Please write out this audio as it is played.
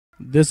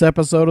This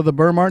episode of the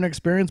Burr Martin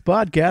Experience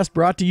podcast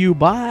brought to you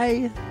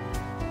by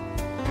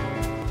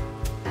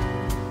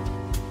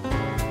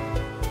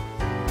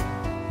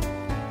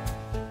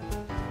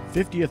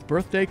 '50th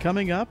birthday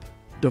coming up,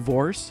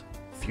 divorce,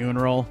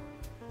 funeral.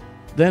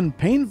 Then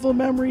Painful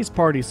Memories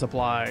Party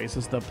Supplies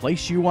is the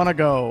place you want to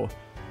go.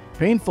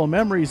 Painful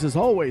Memories is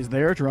always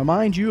there to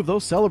remind you of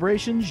those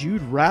celebrations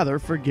you'd rather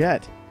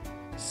forget.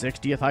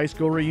 60th high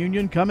school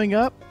reunion coming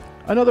up,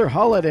 another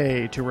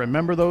holiday to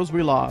remember those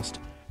we lost.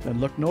 Then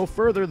look no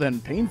further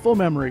than Painful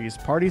Memories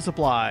Party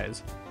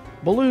Supplies.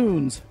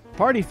 Balloons,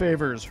 party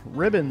favors,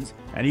 ribbons,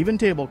 and even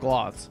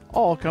tablecloths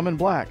all come in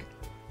black.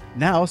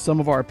 Now some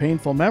of our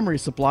Painful Memory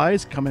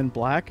supplies come in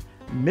black,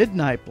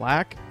 midnight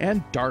black,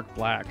 and dark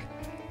black.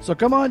 So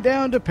come on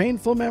down to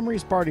Painful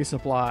Memories Party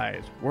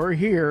Supplies. We're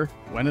here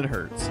when it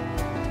hurts.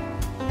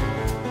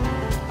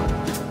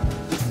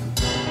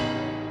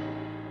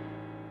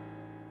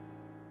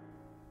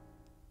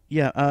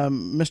 Yeah,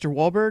 Mr.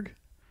 Wahlberg?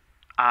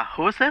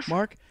 Who is this?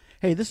 Mark?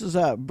 Hey, this is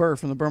Burr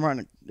from the Burr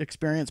Martin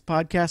Experience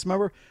podcast.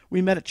 Remember,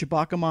 we met at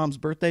Chewbacca Mom's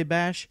birthday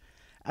bash?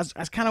 I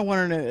was kind of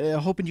wondering,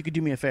 hoping you could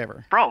do me a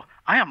favor. Bro,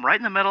 I am right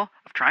in the middle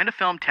of trying to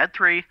film Ted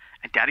 3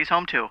 and Daddy's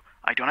Home 2.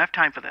 I don't have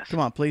time for this. Come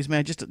on, please,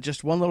 man.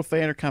 Just one little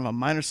favor, kind of a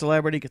minor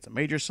celebrity gets a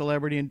major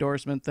celebrity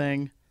endorsement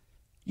thing.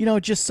 You know,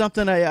 just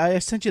something, I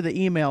sent you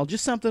the email,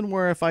 just something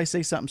where if I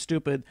say something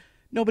stupid,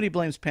 nobody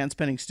blames Pants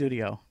Penning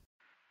Studio.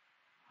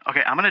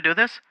 Okay, I'm going to do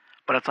this,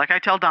 but it's like I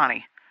tell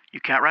Donnie. You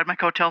can't ride my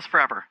coattails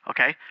forever,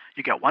 okay?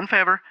 You get one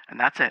favor, and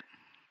that's it.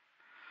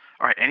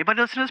 All right,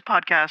 anybody listen to this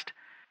podcast,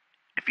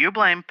 if you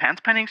blame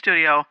Pants Penning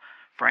Studio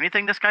for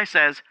anything this guy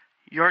says,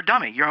 you're a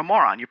dummy. You're a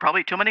moron. You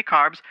probably eat too many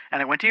carbs,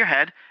 and it went to your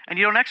head, and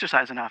you don't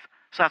exercise enough.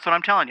 So that's what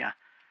I'm telling you.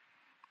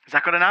 Is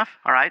that good enough?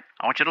 All right,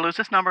 I want you to lose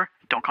this number.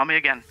 Don't call me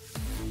again.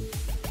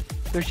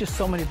 There's just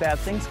so many bad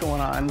things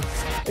going on.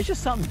 It's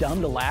just something dumb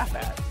to laugh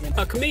at. You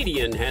know? A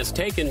comedian has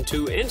taken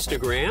to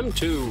Instagram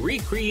to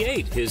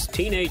recreate his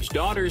teenage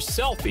daughter's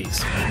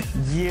selfies.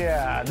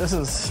 Yeah, this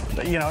is,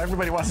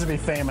 everybody wants to be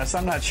famous.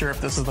 I'm not sure if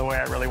this is the way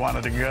I really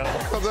wanted to go.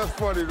 That's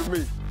funny to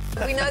me.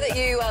 We know that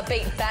you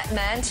beat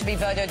Batman to be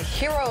voted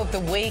Hero of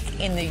the Week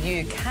in the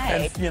UK.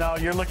 And,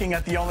 you're looking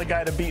at the only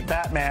guy to beat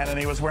Batman, and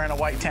he was wearing a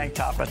white tank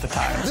top at the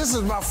time. This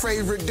is my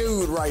favorite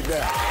dude right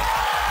now.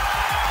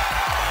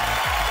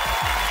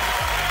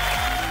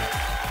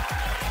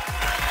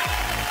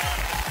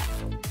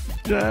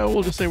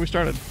 We'll just say we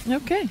started.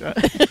 Okay.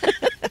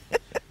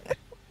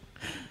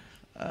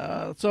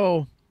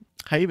 So,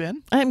 how you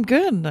been? I'm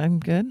good.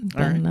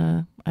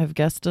 I've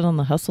guested on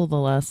The Hustle the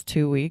last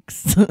 2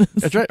 weeks.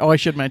 That's right. Oh, I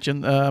should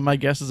mention, my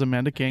guest is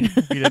Amanda King.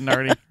 If you didn't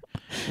already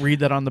read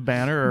that on the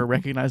banner or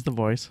recognize the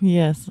voice.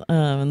 Yes.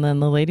 And then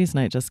the Ladies'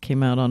 Night just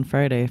came out on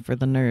Friday for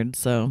the nerds,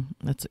 so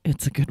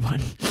it's a good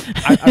one.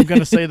 I'm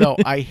going to say, though,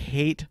 I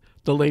hate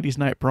the Ladies'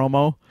 Night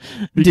promo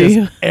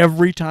because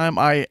every time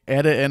I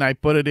edit and I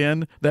put it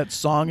in, that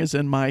song is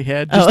in my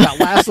head. Just that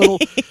last little,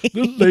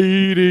 the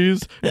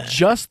ladies,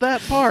 just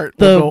that part.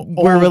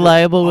 We're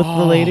reliable with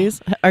the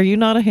ladies. Are you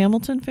not a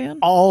Hamilton fan?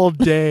 All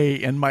day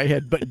in my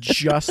head, but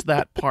just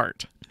that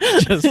part.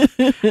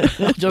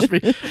 I'll just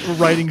be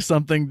writing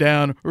something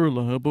down.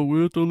 Reliable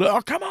with the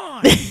oh, come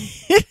on.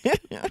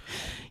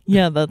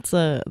 Yeah, that's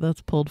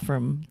pulled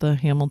from the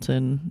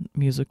Hamilton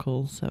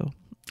musical, so.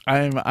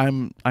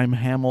 I'm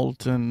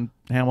Hamilton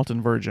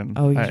virgin.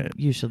 Oh,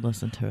 you should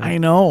listen to it. I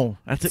know.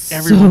 That's it.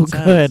 Everyone so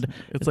says. Good.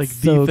 It's like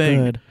so the thing.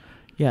 Good.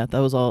 Yeah, that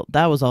was all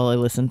I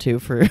listened to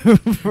for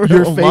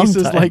Your a face long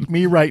is time. like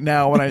me right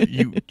now when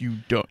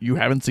you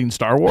haven't seen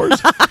Star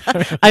Wars?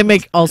 I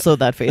make also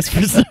that face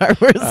for Star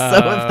Wars, so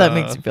if that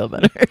makes you feel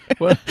better.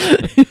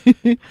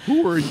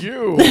 Who are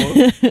you?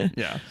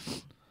 Yeah.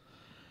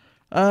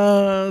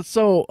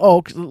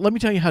 Let me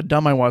tell you how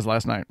dumb I was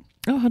last night.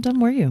 Oh, how dumb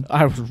were you?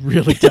 I was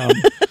really dumb.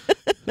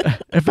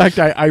 In fact,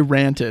 I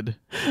ranted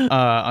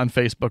on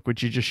Facebook,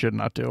 which you just should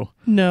not do.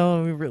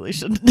 No, we really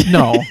shouldn't.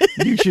 No,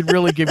 you should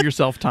really give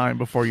yourself time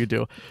before you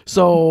do.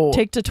 So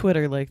take to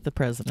Twitter like the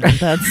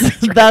president.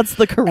 That's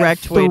the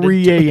correct way.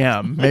 3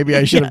 a.m. Maybe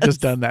I should have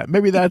just done that.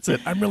 Maybe that's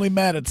it. I'm really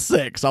mad at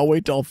 6. I'll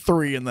wait till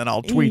 3 and then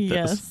I'll tweet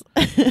this.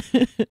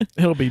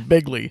 It'll be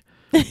bigly.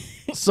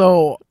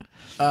 So,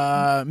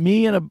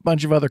 me and a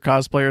bunch of other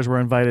cosplayers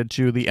were invited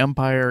to the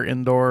Empire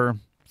Indoor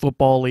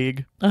Football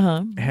League.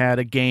 Had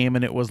a game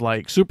and it was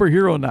like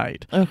superhero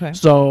night. Okay.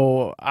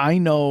 So I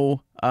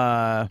know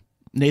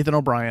Nathan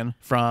O'Brien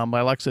from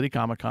Lilac City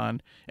Comic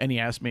Con, and he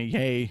asked me,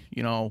 hey,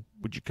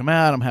 would you come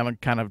out? I'm having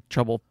kind of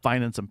trouble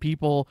finding some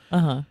people.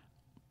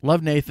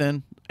 Love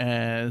Nathan,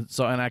 and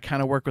I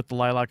kind of work with the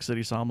Lilac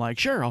City, so I'm like,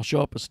 sure, I'll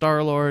show up as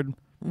Star-Lord,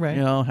 right?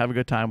 Have a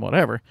good time,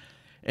 whatever.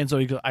 And so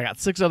he goes, I got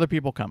 6 other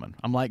people coming.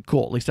 I'm like,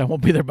 cool, at least I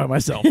won't be there by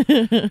myself.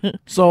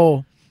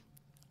 So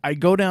I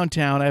go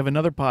downtown. I have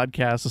another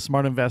podcast, a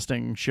Smart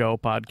Investing Show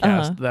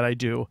podcast that I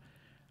do.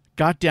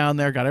 Got down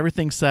there, got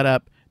everything set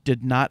up,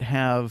 did not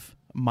have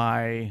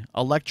my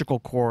electrical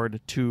cord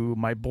to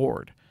my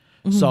board.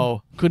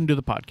 So couldn't do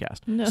the podcast.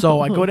 No.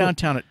 So I go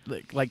downtown at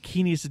like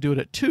he needs to do it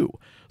at 2.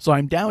 So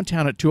I'm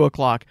downtown at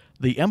 2:00.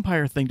 The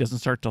Empire thing doesn't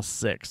start till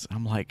 6.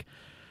 I'm like,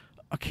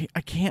 okay,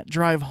 I can't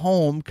drive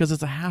home because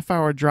it's a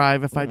half-hour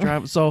drive if I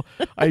drive. So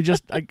I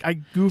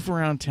goof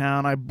around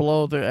town. I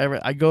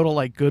I go to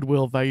like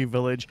Goodwill, Value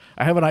Village.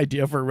 I have an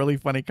idea for a really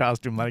funny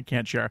costume that I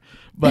can't share,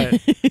 but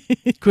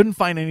couldn't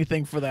find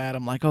anything for that.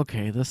 I'm like,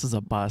 okay, this is a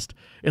bust.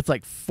 It's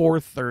like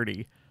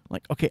 4:30.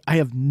 Like, okay, I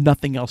have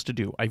nothing else to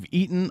do. I've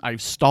eaten.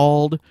 I've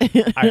stalled.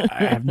 I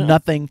have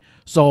nothing.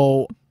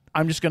 So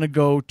I'm just gonna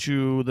go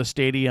to the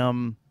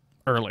stadium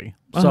early.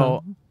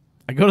 So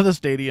I go to the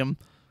stadium.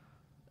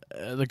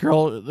 The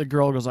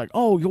girl goes like,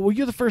 "Oh, well,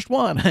 you're the first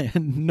one."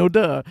 No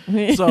duh.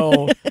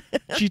 So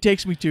she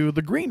takes me to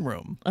the green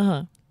room,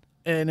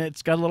 and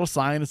it's got a little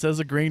sign that says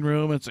the green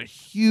room. It's a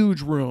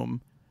huge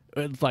room.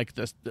 It's like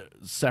this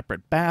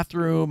separate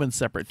bathroom and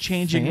separate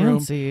changing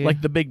Fancy. room,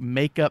 like the big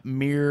makeup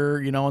mirror,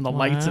 and the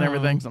lights and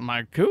everything. So I'm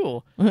like,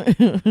 cool.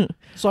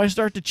 So I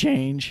start to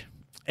change,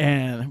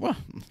 and well,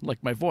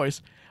 like my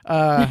voice,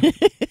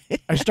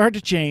 I start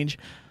to change,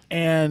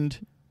 and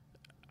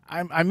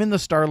I'm in the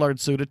Star-Lord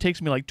suit. It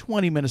takes me like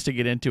 20 minutes to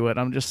get into it.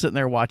 I'm just sitting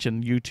there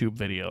watching YouTube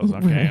videos.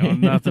 Okay,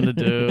 nothing to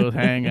do,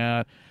 hang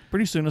out.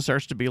 Pretty soon it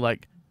starts to be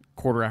like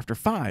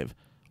 5:15.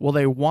 Well,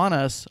 they want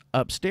us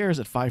upstairs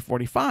at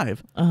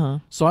 5:45.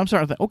 So I'm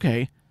starting to think,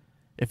 okay,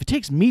 if it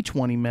takes me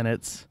 20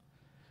 minutes,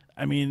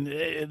 I mean,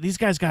 these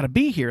guys got to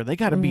be here. They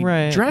got to be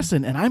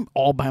dressing, and I'm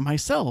all by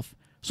myself.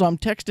 So I'm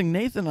texting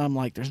Nathan, and I'm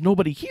like, there's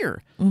nobody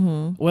here.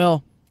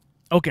 Well,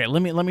 okay,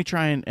 let me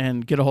try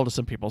and get a hold of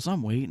some people. So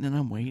I'm waiting,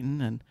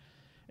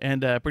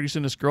 and pretty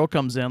soon this girl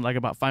comes in, like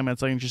about 5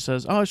 minutes later, and she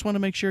says, "Oh, I just want to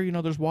make sure,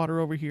 there's water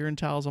over here and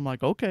towels." I'm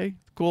like, okay,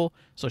 cool.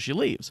 So she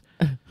leaves.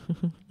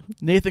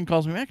 Nathan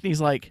calls me back, and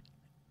he's like,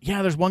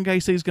 "Yeah, there's one guy who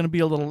says he's going to be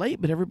a little late,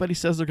 but everybody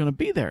says they're going to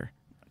be there."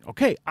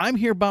 Okay, I'm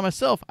here by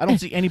myself. I don't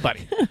see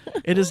anybody.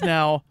 It is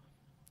now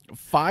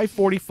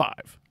 5:45.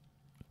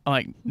 I'm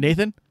like,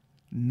 Nathan,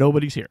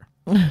 nobody's here.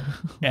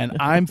 And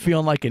I'm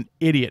feeling like an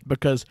idiot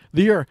because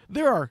there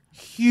are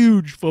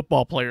huge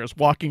football players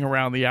walking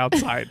around the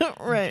outside,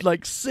 Right?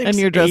 Like 6'8", and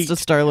you're dressed as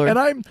Star-Lord, and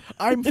I'm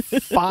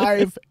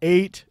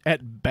 5'8"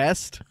 at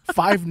best,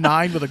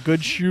 5'9" with a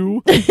good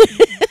shoe,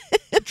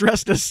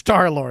 dressed as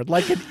Star-Lord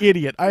like an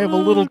idiot. I have a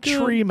little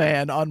tree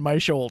man on my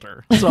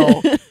shoulder,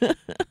 so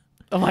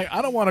I'm like,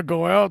 I don't want to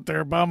go out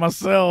there by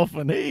myself.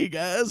 And hey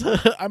guys,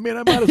 I mean,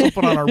 I might as well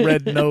put on a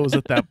red nose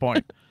at that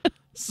point.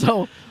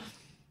 So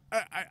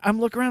I'm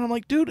looking around. I'm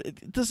like, dude,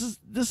 this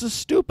is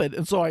stupid.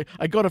 And so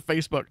I go to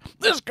Facebook.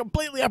 This is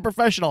completely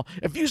unprofessional.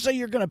 If you say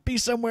you're going to be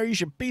somewhere, you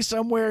should be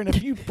somewhere. And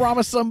if you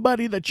promise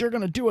somebody that you're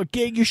going to do a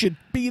gig, you should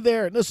be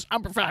there. And this is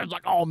unprofessional. I'm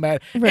like, oh man,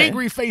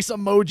 angry face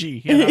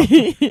emoji.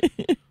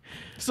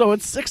 So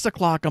it's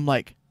 6:00. I'm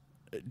like,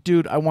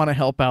 dude, I want to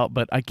help out,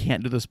 but I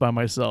can't do this by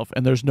myself.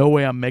 And there's no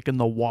way I'm making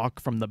the walk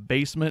from the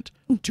basement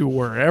to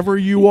wherever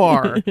you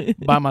are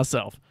by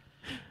myself.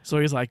 So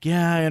he's like,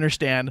 yeah, I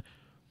understand.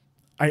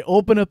 I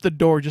open up the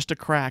door just a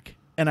crack,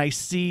 and I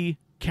see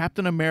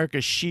Captain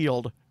America's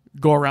shield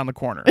go around the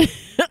corner.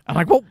 I'm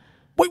like, well,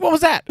 wait, what was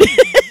that?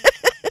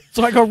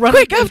 So I go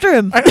running. Quick, after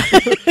him.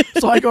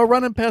 So I go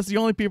running past the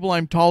only people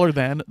I'm taller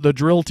than, the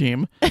drill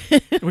team,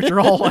 which are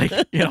all like,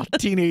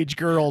 teenage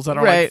girls that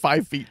are like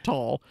 5 feet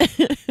tall.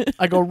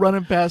 I go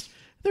running past.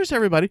 There's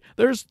everybody.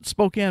 There's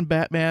Spokane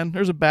Batman.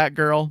 There's a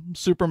Batgirl,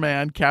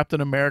 Superman,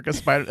 Captain America,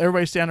 Spider.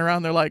 Everybody's standing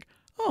around. They're like,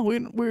 oh, we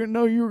didn't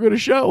know you were going to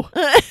show.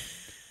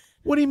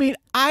 What do you mean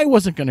I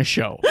wasn't going to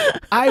show?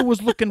 I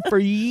was looking for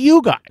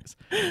you guys.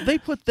 They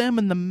put them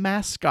in the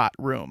mascot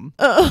room.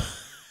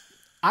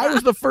 I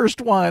was the first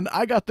one.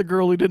 I got the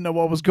girl who didn't know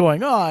what was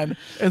going on.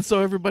 And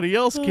so everybody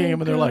else came,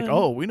 and they're like,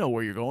 oh, we know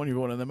where you're going. You're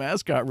going in the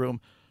mascot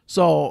room.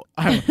 So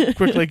I'm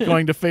quickly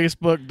going to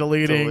Facebook,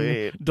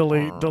 deleting,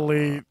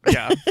 delete.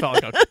 Yeah, I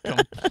felt like a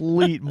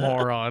complete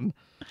moron.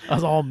 I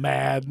was all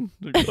mad.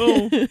 Like,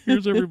 oh,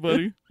 here's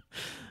everybody.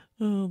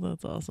 Oh,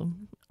 that's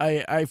awesome.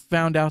 I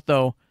found out,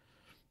 though,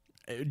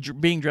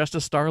 being dressed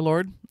as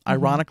Star-Lord,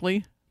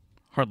 ironically,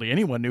 hardly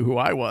anyone knew who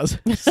I was.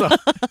 So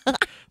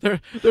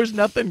there's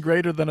nothing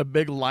greater than a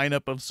big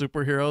lineup of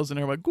superheroes, and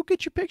they're like, go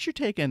get your picture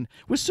taken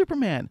with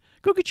Superman.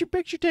 Go get your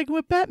picture taken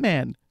with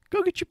Batman.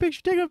 Go get your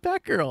picture taken with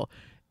Batgirl.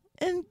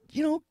 And,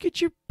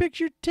 get your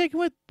picture taken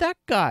with that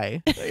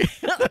guy.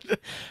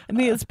 I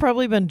mean, it's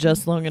probably been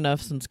just long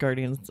enough since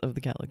Guardians of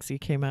the Galaxy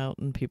came out,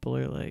 and people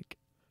are like,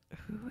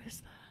 who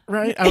is that?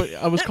 Right?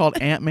 I was called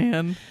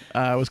Ant-Man.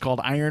 I was called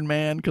Iron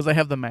Man because I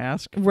have the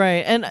mask.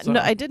 Right. And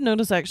no, I did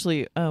notice,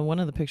 actually, one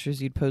of the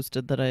pictures you'd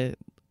posted that I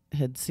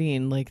had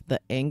seen, like the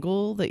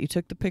angle that you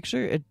took the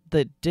picture,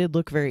 that did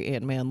look very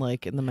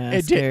Ant-Man-like in the mask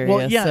It did. area.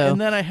 Well, yeah, so. and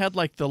then I had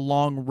like the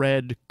long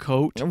red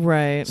coat.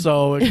 Right.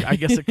 So I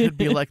guess it could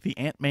be like the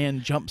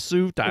Ant-Man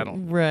jumpsuit. I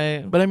don't.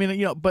 Right. But I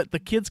mean, but the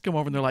kids come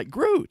over and they're like,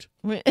 Groot.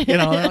 They're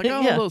like,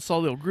 oh, saw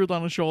little Groot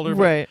on the shoulder.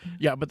 But, right.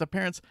 Yeah, but the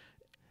parents.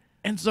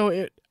 And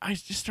so I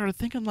just started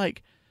thinking,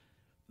 like,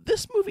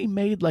 this movie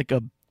made like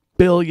 $1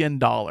 billion.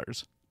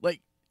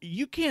 Like,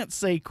 you can't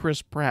say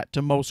Chris Pratt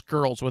to most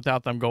girls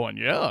without them going,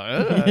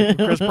 yeah,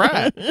 Chris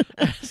Pratt.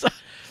 So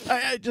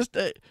I just,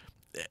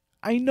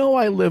 I know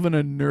I live in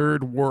a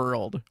nerd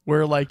world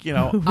where, like, you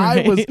know,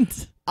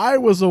 Right. I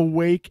was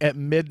awake at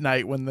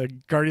midnight when the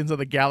Guardians of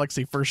the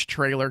Galaxy first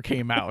trailer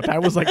came out. I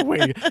was like,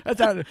 wait,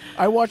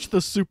 I watched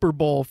the Super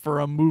Bowl for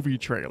a movie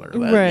trailer.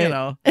 Right. You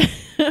know,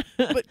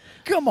 but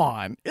come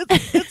on,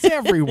 it's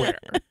everywhere.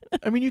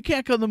 I mean, you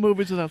can't go to the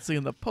movies without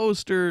seeing the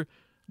poster,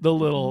 the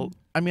little.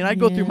 I mean, I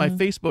go through my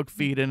Facebook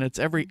feed and it's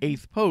every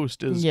 8th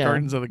post is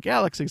Guardians of the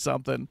Galaxy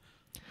something.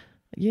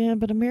 Yeah,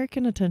 but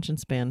American attention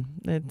span.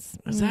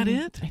 Is that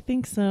it? I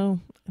think so.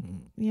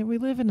 Yeah, we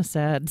live in a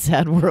sad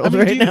world I mean,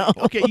 right now.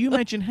 Okay, you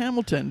mentioned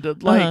Hamilton.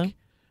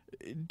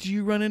 Do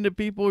you run into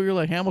people where you're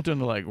like, Hamilton?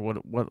 They're like,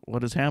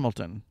 what is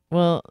Hamilton?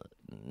 Well,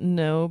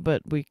 no,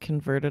 but we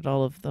converted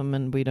all of them,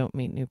 and we don't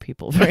meet new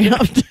people very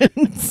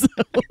often. So.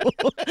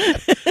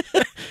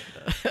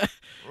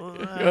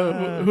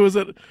 Who was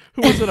it?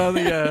 Who was it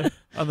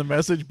on the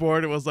message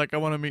board? It was like, I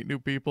want to meet new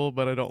people,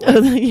 but I don't. Like,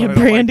 but I don't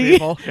Brandy. Like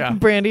people. Yeah,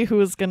 Brandy, who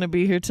was going to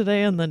be here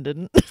today and then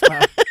didn't.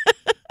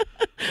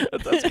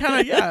 That's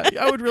kind of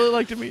I would really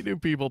like to meet new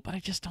people, but I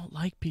just don't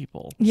like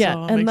people. Yeah,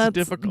 so it and makes it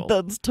difficult.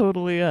 That's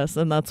totally us,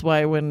 and that's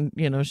why when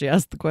she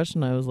asked the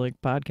question, I was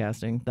like,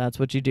 podcasting. That's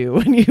what you do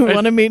when you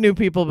want to meet new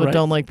people but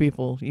don't like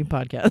people. You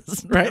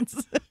podcast, right?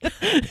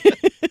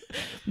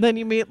 Then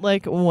you meet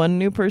like one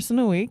new person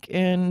a week,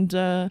 and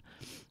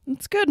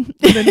it's good. And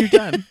then you're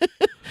done.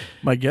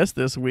 My guest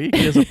this week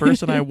is a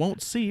person I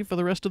won't see for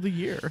the rest of the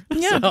year.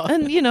 Yeah, So.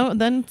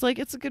 and then it's like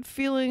it's a good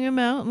feeling I'm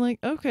out. I'm like,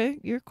 okay,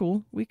 you're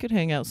cool. We could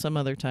hang out some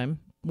other time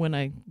when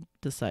I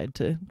decide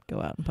to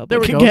go out in public There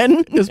we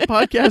again. go. Is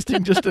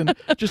podcasting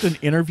just an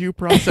interview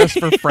process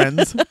for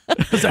friends?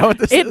 Is that what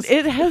this is?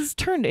 It has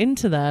turned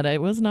into that.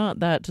 It was not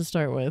that to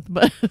start with,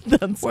 but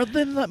that's. Well,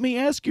 then let me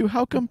ask you: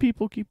 how come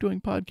people keep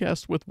doing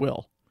podcasts with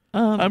Will?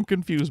 Um, I'm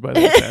confused by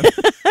that.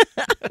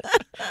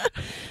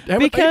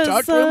 Haven't they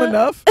talked to him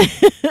enough?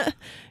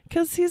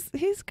 Because he's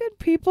good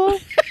people.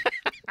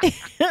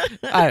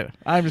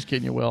 I'm just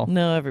kidding you, Will.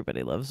 No,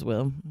 everybody loves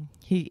Will.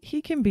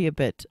 He can be a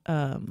bit.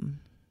 I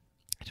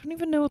don't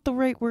even know what the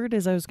right word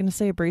is. I was going to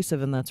say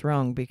abrasive, and that's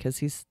wrong because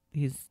he's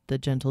the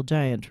gentle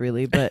giant,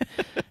 really. But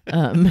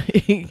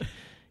he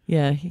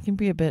can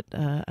be a bit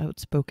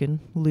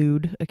outspoken,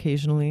 lewd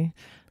occasionally.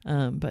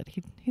 But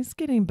he's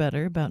getting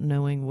better about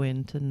knowing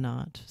when to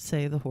not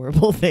say the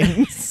horrible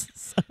things.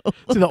 So.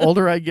 See, the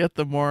older I get,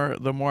 the more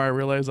I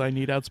realize I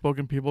need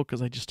outspoken people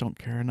because I just don't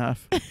care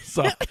enough.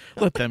 So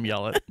let them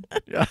yell it.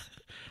 Yeah,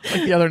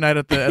 like the other night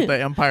at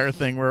the Empire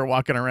thing, we were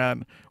walking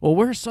around. Well,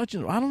 we're such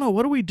I don't know.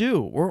 What do we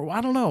do? I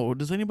don't know.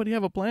 Does anybody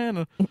have a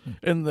plan?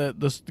 And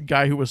this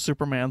guy who was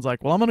Superman's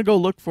like, well, I'm gonna go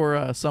look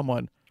for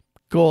someone.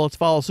 Cool, let's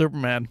follow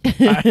Superman.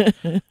 I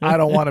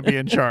don't want to be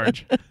in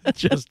charge.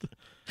 Just.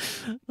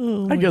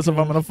 I guess if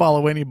I'm going to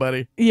follow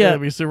anybody, it'll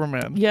be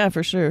Superman. Yeah,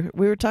 for sure.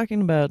 We were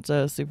talking about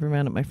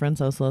Superman at my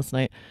friend's house last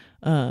night.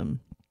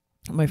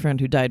 My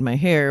friend who dyed my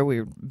hair,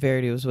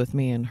 Verity was with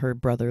me, and her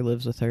brother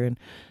lives with her, and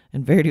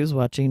Verity was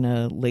watching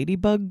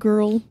Ladybug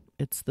Girl.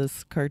 It's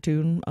this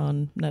cartoon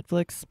on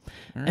Netflix.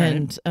 All right.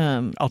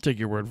 And I'll take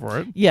your word for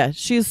it. Yeah,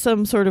 she's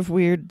some sort of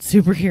weird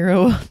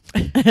superhero,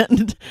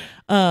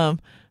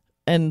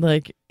 and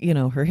like,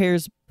 her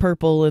hair's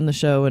purple in the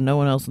show and no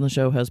one else in the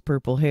show has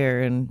purple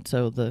hair, and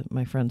so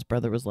my friend's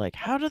brother was like,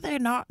 how do they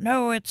not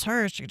know it's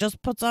her? She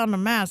just puts on a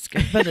mask,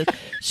 but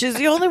she's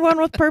the only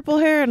one with purple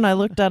hair. And I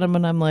looked at him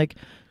and I'm like,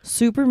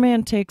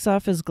 Superman takes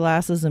off his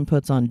glasses and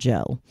puts on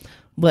gel,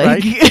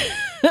 like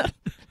right?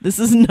 This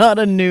is not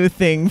a new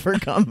thing for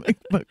comic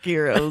book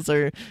heroes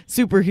or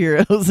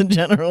superheroes in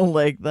general.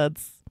 Like,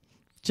 that's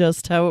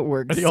just how it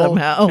works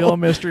somehow. The old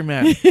mystery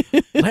man.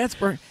 Lance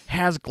Burr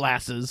has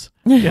glasses.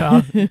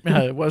 Yeah.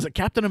 Was it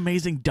Captain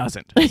Amazing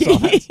doesn't? So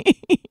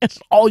that's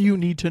all you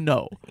need to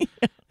know.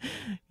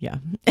 Yeah.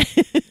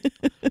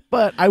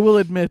 But I will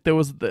admit there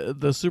was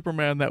the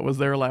Superman that was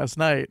there last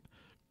night.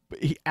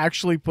 He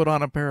actually put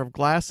on a pair of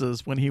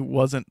glasses when he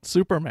wasn't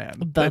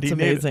Superman. That's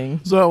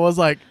amazing. So it was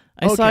like,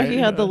 I saw he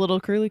had the little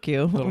curly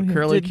Q. Little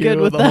curly Did Q good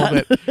with that.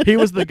 little bit. He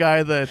was the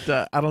guy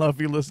that I don't know if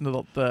you listened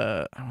to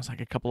the I was like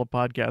a couple of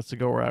podcasts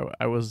ago where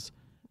I was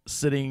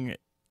sitting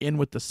in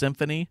with the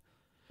symphony,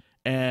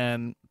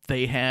 and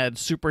they had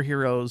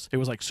superheroes. It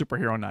was like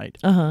superhero night,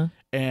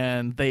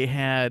 and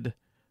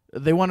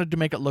they wanted to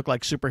make it look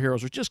like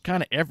superheroes were just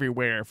kind of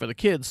everywhere for the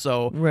kids.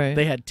 So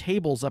they had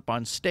tables up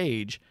on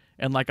stage.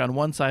 And like on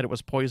one side it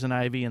was Poison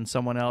Ivy and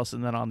someone else,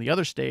 and then on the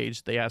other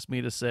stage they asked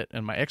me to sit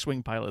in my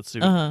X-Wing pilot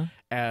suit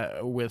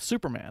with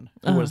Superman,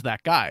 who was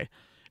that guy.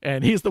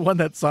 And he's the one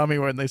that saw me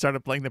when they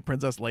started playing the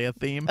Princess Leia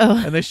theme,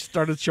 and they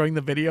started showing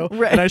the video,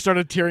 and I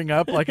started tearing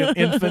up like an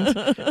infant.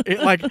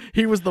 Like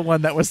he was the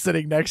one that was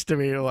sitting next to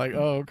me, like,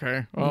 oh,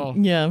 okay, oh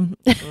yeah,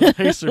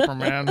 hey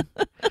Superman,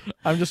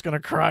 I'm just gonna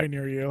cry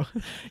near you.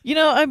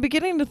 I'm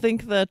beginning to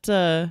think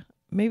that.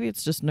 Maybe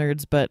it's just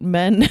nerds, but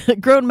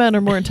grown men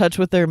are more in touch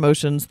with their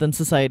emotions than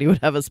society would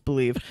have us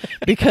believe.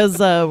 Because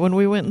when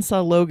we went and saw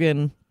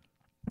Logan,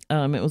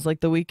 it was like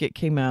the week it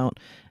came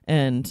out,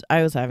 and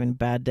I was having a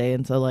bad day,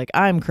 and so like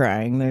I'm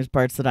crying. There's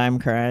parts that I'm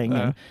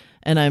crying,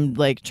 and I'm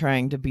like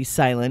trying to be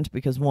silent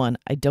because 1,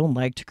 I don't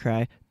like to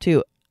cry.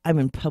 2, I'm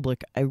in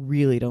public. I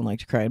really don't like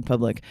to cry in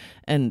public.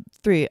 And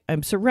 3,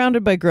 I'm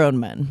surrounded by grown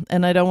men,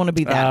 and I don't want to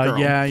be that girl.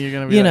 Yeah, you're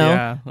gonna be, you like, know.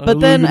 yeah. But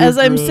then as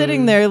I'm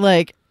sitting there,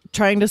 like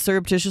trying to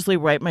surreptitiously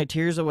wipe my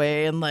tears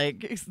away, and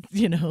like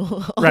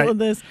all of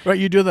this. Right,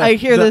 you do that. I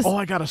hear this. Oh,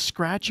 I got a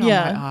scratch on my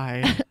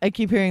eye. I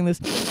keep hearing this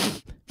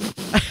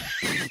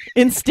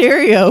in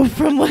stereo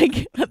from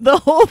like the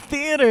whole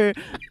theater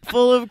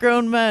full of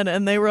grown men,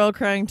 and they were all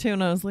crying too,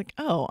 and I was like,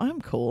 oh, I'm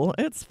cool,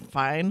 it's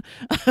fine.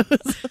 I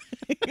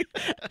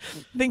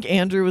think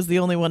Andrew was the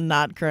only one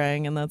not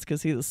crying, and that's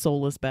because he's a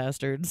soulless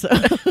bastard.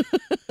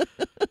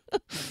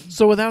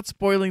 So without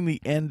spoiling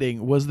the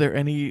ending, was there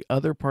any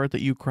other part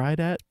that you cried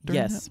at?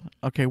 Yes.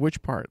 That? Okay,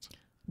 which parts?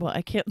 Well,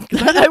 I can't.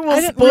 I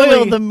will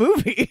spoil the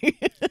movie.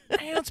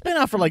 It's been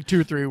out for like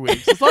 2-3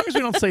 weeks. As long as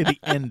we don't say the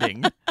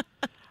ending.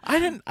 I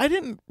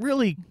didn't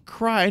really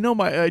cry. I know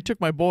I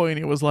took my boy, and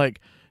he was like,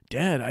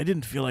 Dad, I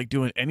didn't feel like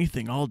doing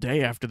anything all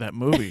day after that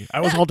movie.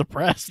 I was all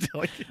depressed.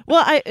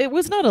 Well, it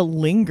was not a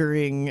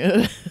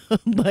lingering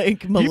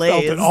like malaise. He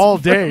felt it all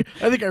day.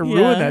 I think I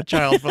ruined that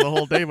child for the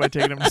whole day by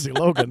taking him to see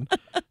Logan.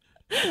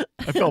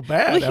 I felt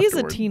bad. Well, he's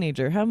afterward. a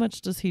teenager. How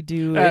much does he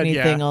do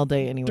anything all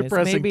day anyways?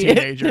 Depressing maybe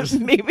teenagers.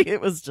 Maybe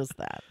it was just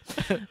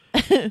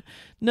that.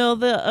 No,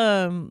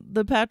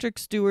 the Patrick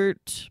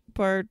Stewart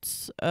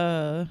parts.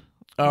 Where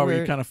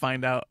you kind of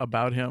find out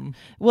about him.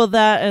 Well,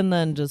 that, and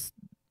then just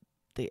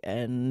the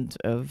end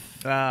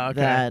of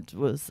that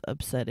was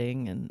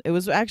upsetting, and it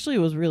was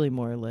really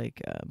more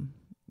like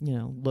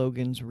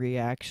Logan's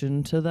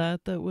reaction to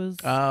that was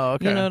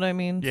you know what I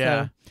mean?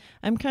 Yeah. So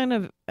I'm kind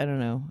of, I don't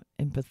know,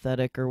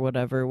 empathetic or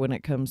whatever when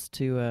it comes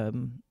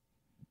to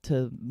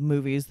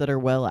movies that are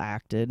well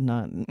acted.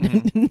 I'm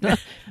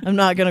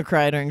not gonna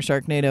cry during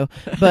Sharknado,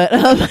 but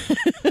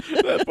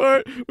that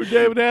part where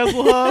David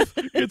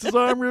Hasselhoff gets his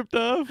arm ripped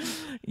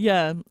off.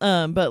 Yeah,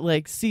 but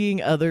like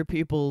seeing other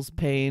people's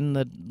pain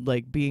that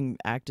like being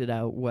acted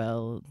out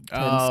well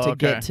tends to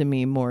get to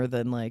me more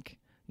than like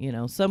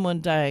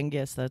someone dying.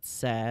 Yes, that's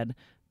sad,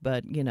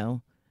 but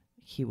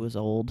he was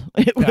old.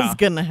 It was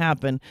gonna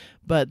happen.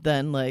 But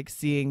then like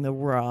seeing the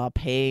raw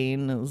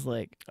pain, it was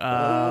like,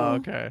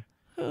 okay.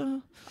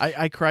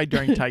 I cried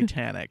during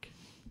Titanic.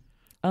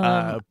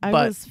 I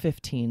was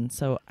 15,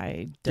 so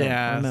I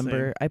don't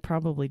remember. Same. I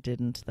probably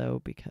didn't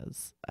though,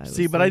 because I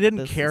was but I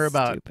didn't care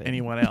about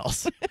anyone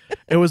else.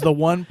 It was the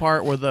one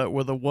part where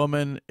the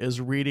woman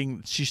is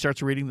reading. She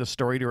starts reading the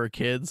story to her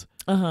kids,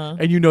 and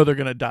they're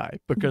gonna die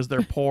because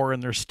they're poor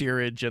and they're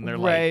steerage and they're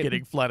like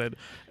getting flooded.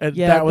 And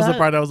that was the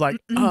part I was like,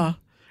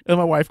 And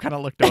my wife kind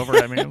of looked over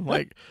at me and I'm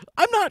like,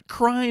 I'm not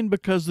crying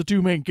because the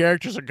two main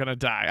characters are going to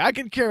die. I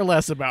can care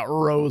less about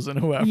Rose and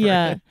whoever.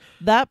 Yeah,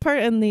 that part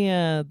and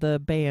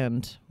the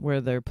band where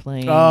they're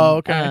playing. Oh,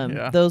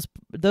 okay. Those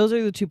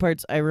are the two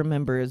parts I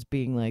remember as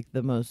being like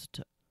the most,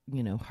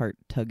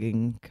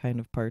 heart-tugging kind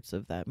of parts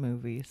of that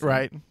movie. So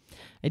right.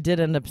 I did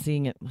end up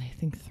seeing it, I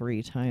think,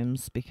 3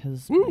 times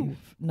because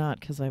not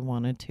because I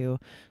wanted to.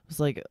 It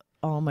was like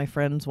all my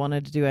friends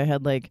wanted to do. I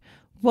had like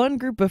one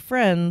group of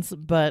friends,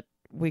 but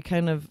we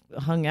kind of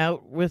hung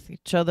out with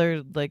each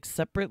other like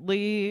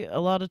separately a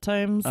lot of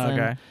times.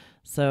 Okay.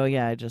 So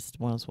yeah, I just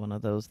was one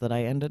of those that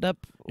I ended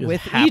up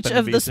with each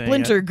of the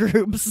splinter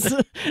groups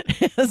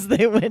as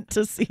they went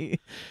to see.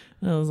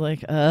 And I was like,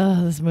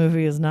 this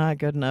movie is not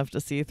good enough to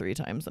see 3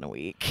 times in a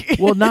week.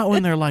 Well, not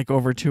when they're like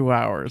over 2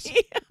 hours.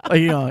 Yeah.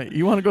 Like,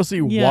 you want to go see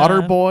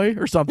Waterboy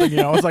or something?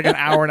 It's like an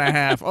hour and a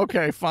half.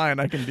 Okay, fine,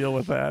 I can deal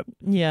with that.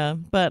 Yeah,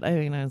 but I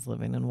mean, I was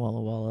living in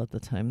Walla Walla at the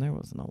time. There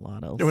wasn't a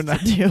lot else to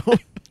do.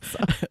 So.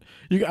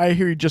 I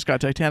hear you just got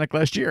Titanic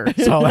last year.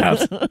 So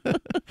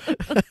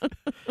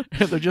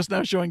they're just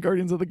now showing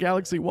Guardians of the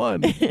Galaxy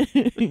 1.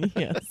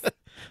 Yes.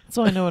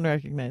 So no one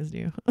recognized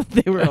you.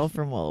 They were all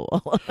from Walla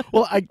Walla.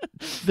 Well,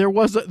 there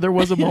was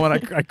a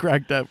moment I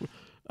cracked up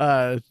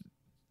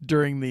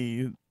during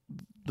the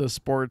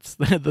sports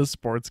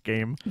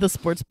game. The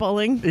sports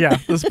balling? Yeah,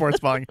 the sports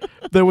balling.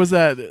 There was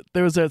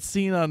that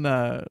scene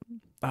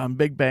on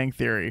Big Bang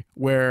Theory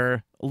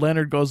where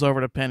Leonard goes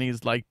over to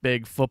Penny's like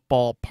big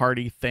football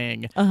party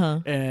thing,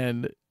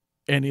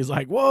 and he's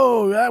like,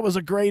 "Whoa, that was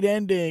a great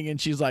ending," and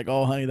she's like,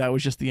 "Oh, honey, that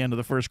was just the end of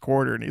the first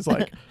quarter," and he's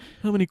like,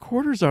 "How many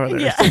quarters are there?"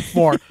 Yeah. It's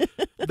like 4.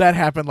 That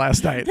happened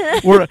last night.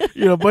 We're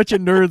a bunch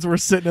of nerds were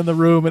sitting in the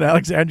room, and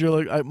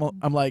Alexandra,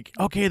 I'm like,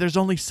 "Okay, there's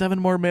only 7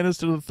 more minutes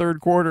to the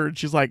third quarter," and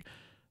she's like,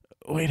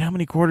 "Wait, how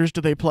many quarters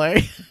do they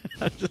play?"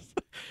 Just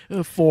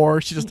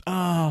 4. She just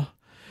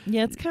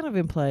Yeah, it's kind of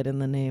implied in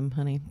the name,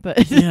 honey.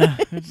 But yeah,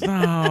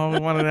 we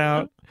want it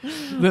out.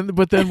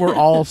 But then we're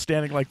all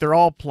standing, like they're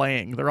all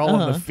playing. They're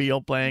all in the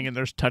field playing, and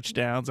there's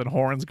touchdowns and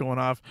horns going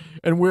off,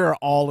 and we're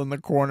all in the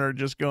corner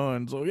just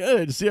going, "So yeah,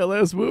 did you see that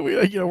last movie?"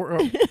 Like, we're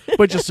a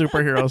bunch of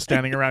superheroes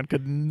standing around,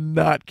 could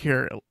not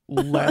care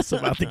less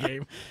about the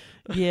game.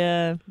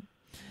 Yeah.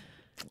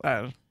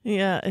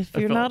 Yeah, if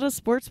you're not a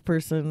sports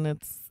person,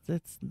 it's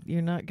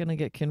you're not gonna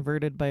get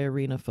converted by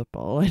arena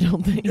football. I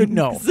don't think.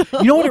 No. So.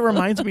 You know what it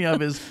reminds me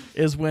of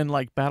is when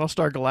like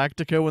Battlestar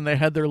Galactica, when they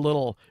had their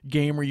little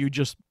game where you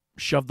just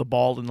shove the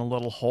ball in the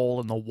little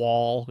hole in the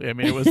wall. I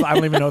mean, I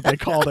don't even know what they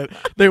called it.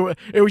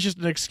 It was just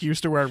an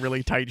excuse to wear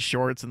really tight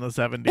shorts in the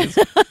 70s.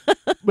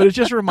 But it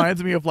just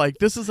reminds me of like,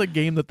 this is a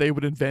game that they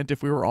would invent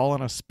if we were all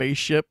on a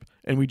spaceship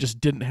and we just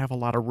didn't have a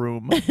lot of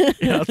room.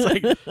 It's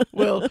like,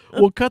 well,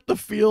 we'll cut the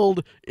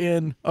field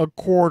in a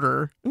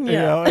quarter,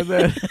 and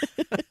then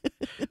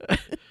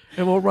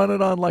and we'll run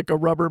it on like a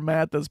rubber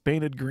mat that's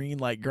painted green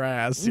like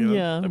grass.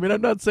 Yeah. I mean,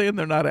 I'm not saying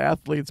they're not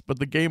athletes, but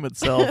the game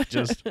itself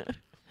just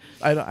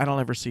I don't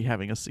ever see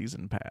having a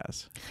season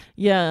pass.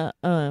 Yeah,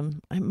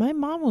 my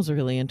mom was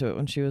really into it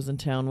when she was in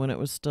town, when it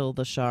was still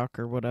the Shock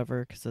or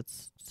whatever, because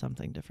it's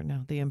something different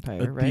now. The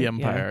Empire, right? The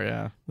Empire,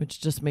 yeah.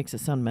 Which just makes it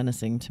sound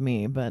menacing to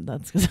me, but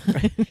that's because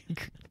I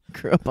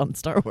grew up on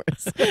Star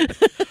Wars.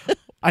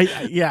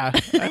 I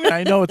mean,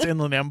 I know it's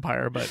Inland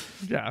Empire, but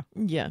yeah.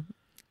 Yeah.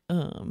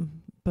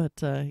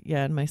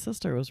 Yeah, and my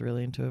sister was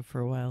really into it for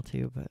a while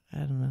too, but I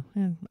don't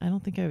know. I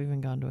don't think I've even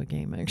gone to a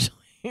game actually.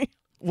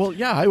 Well,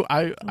 yeah,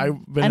 I've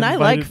been and invited. I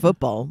like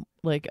football.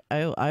 Like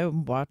I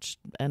watch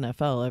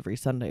NFL every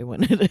Sunday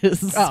when it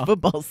is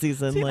football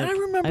season. See, like I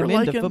remember I'm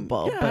liking into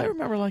football. Yeah, but I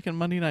remember liking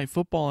Monday Night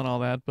Football and all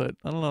that, but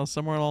I don't know,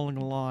 somewhere along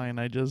the line,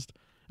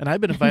 and I've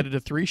been invited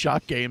to 3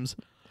 Shock games.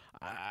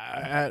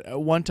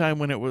 At one time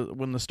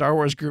when the Star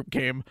Wars group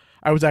came,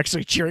 I was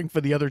actually cheering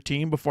for the other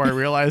team before I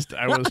realized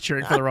I was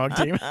cheering for the wrong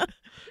team.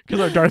 Because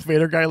our Darth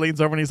Vader guy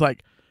leans over and he's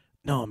like,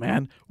 "No,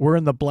 man, we're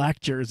in the black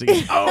jersey."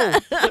 Oh,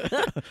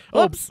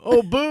 oh,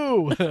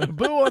 boo,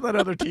 boo on that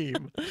other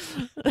team.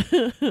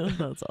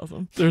 That's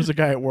awesome. There's a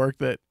guy at work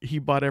that he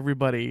bought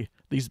everybody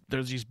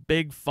there's these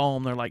big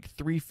foam. They're like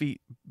 3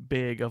 feet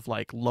big of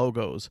like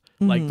logos.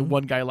 Mm-hmm. Like the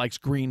one guy likes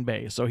Green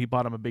Bay, so he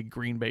bought him a big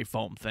Green Bay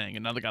foam thing.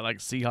 Another guy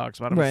likes Seahawks,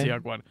 bought him a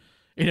Seahawk one.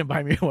 He didn't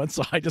buy me one,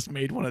 so I just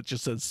made one that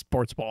just says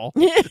sports ball.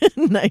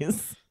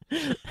 Nice.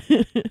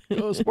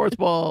 Go sports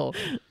ball.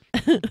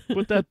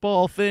 Put that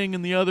ball thing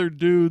in the other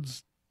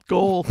dude's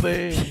goal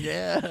thing.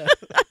 Yeah.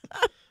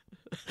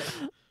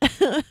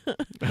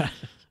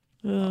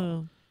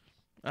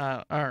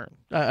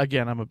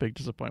 Again, I'm a big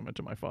disappointment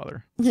to my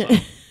father. So.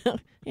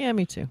 Yeah,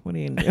 me too. What are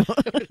you gonna do?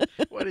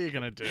 What are you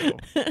gonna do?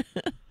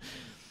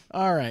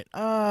 All right.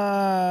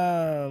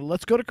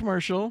 Let's go to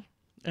commercial,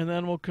 and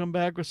then we'll come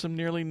back with some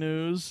nearly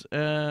news.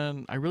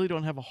 And I really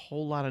don't have a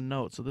whole lot of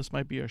notes, so this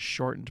might be a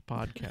shortened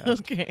podcast.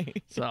 Okay.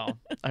 So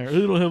I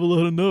really don't have a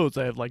lot of notes.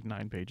 I have like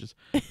 9 pages.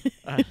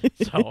 All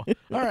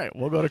right,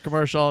 we'll go to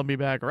commercial and be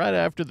back right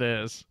after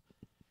this.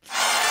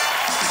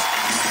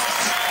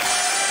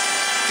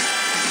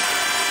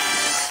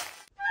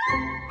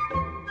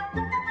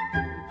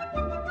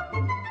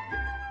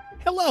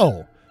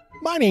 Hello,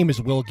 my name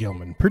is Will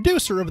Gilman,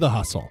 producer of The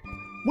Hustle.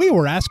 We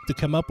were asked to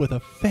come up with a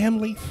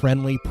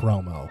family-friendly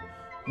promo,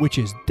 which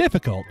is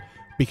difficult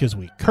because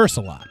we curse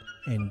a lot,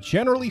 and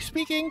generally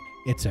speaking,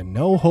 it's a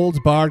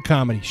no-holds-barred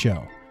comedy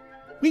show.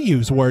 We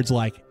use words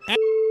like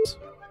ass,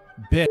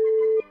 bit,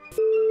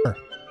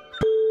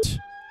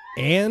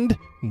 and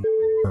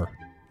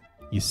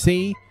you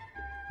see,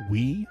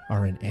 we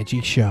are an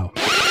edgy show.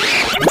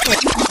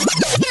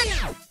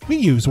 We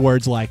use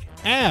words like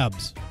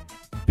abs,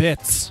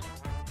 bits,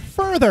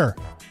 further,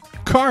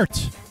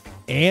 cart,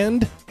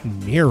 and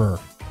mirror.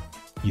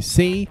 You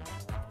see,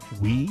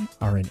 we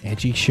are an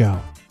edgy show.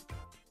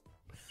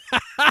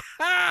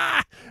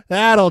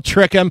 That'll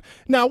trick him.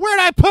 Now, where'd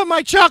I put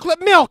my chocolate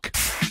milk?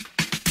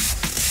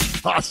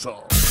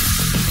 Hustle.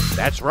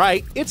 That's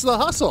right, it's The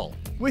Hustle,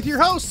 with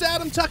your hosts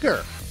Adam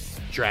Tucker,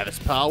 Travis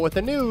Powell with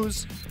the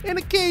news, and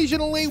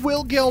occasionally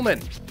Will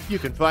Gilman. You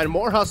can find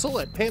more Hustle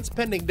at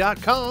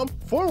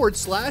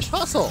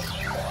pantspending.com/hustle.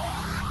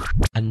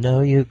 I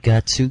know you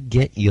got to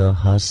get your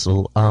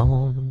hustle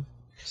on,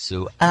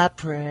 so I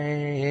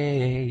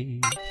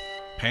pray.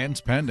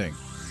 Pants Pending.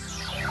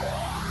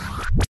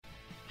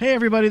 Hey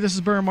everybody, this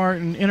is Burr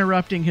Martin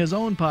interrupting his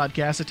own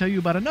podcast to tell you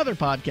about another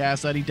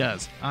podcast that he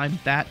does. I'm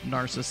That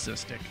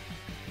Narcissistic.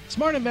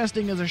 Smart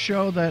Investing is a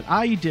show that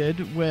I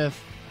did with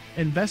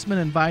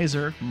investment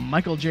advisor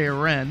Michael J.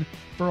 Wren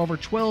for over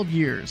 12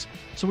 years.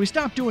 So we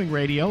stopped doing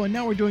radio and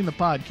now we're doing the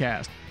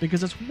podcast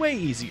because it's way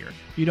easier.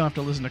 You don't have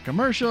to listen to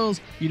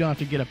commercials. You don't have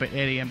to get up at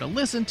 8 a.m. to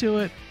listen to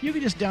it. You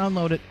can just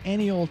download it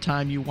any old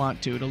time you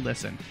want to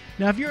listen.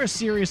 Now, if you're a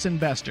serious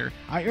investor,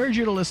 I urge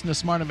you to listen to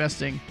Smart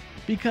Investing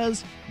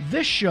because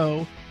this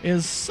show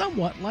is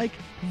somewhat like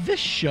this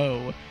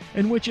show,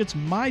 in which it's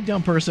my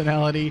dumb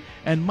personality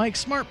and Mike's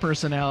smart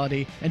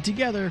personality, and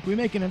together we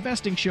make an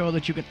investing show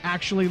that you can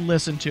actually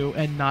listen to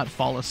and not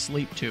fall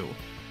asleep to.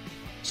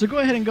 So go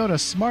ahead and go to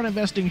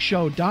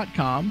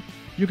smartinvestingshow.com.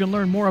 You can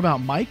learn more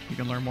about Mike, you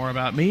can learn more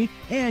about me,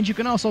 and you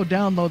can also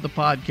download the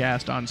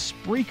podcast on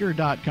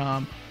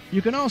Spreaker.com.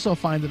 You can also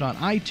find it on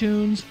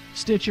iTunes,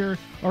 Stitcher,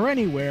 or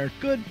anywhere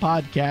good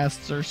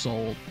podcasts are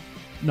sold.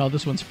 No,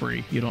 this one's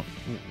free. You don't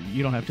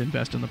have to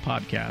invest in the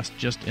podcast.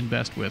 Just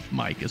invest with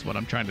Mike is what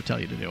I'm trying to tell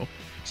you to do.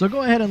 So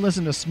go ahead and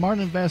listen to Smart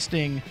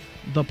Investing,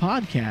 the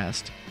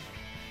podcast,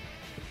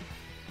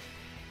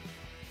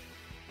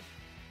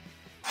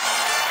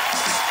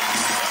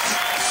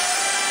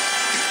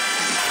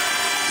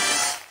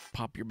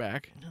 up your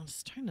back. I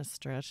was trying to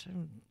stretch.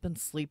 I've been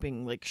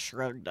sleeping like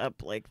shrugged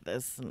up like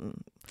this,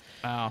 and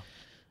Wow.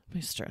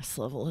 my stress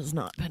level has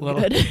not been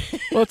Little- good.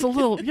 Well, it's a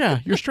little,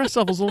 yeah, your stress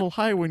level's a little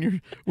high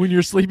when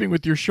you're sleeping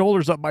with your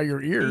shoulders up by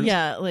your ears.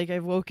 Yeah, like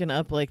I've woken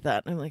up like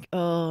that, and I'm like,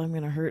 oh, I'm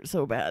gonna hurt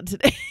so bad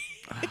today.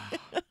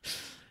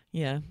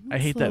 Yeah, I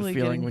hate that slowly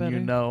feeling getting when you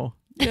better. know,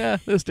 yeah,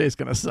 this day's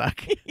gonna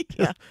suck.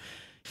 Yeah.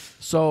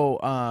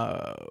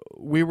 So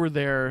we were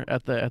there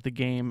at the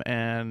game,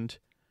 and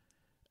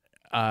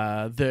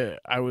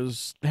I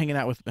was hanging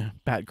out with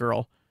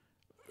Batgirl,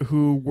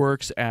 who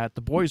works at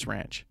the boys'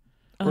 ranch,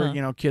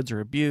 where kids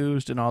are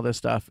abused and all this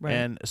stuff. Right.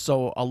 And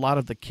so a lot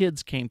of the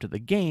kids came to the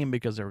game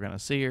because they were gonna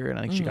see her, and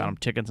I think she got them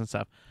tickets and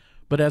stuff.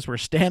 But as we're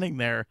standing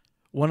there,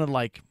 one of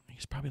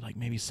he's probably like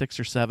maybe 6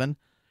 or 7,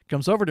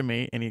 comes over to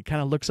me, and he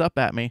kind of looks up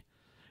at me.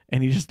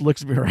 And he just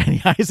looks me right in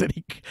the eyes, and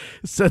he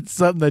said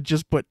something that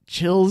just put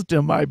chills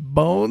to my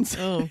bones.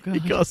 Oh, God. He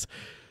goes,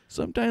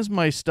 sometimes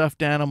my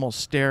stuffed animals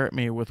stare at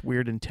me with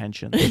weird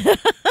intentions.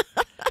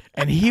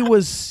 And he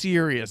was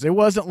serious. It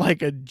wasn't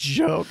like a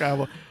joke.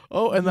 I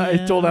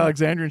told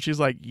Alexandra, and she's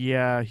like,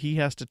 yeah, he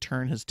has to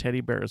turn his teddy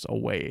bears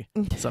away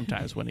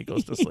sometimes when he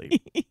goes to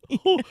sleep.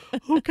 Oh,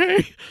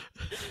 okay.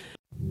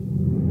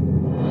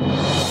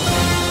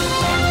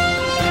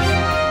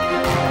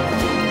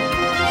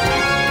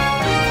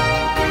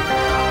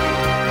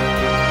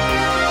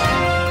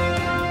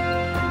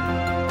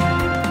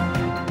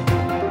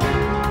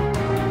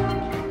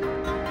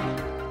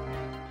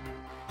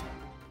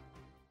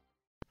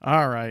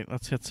 All right,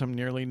 let's hit some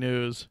nearly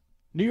news.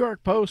 New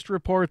York Post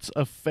reports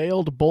a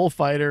failed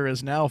bullfighter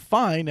is now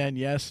fine and,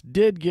 yes,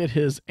 did get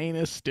his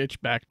anus stitched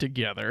back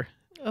together.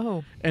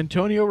 Oh.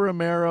 Antonio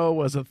Romero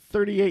was a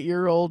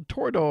 38-year-old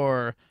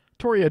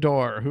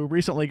toreador who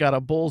recently got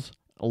a bull's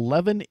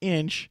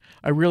 11-inch,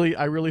 I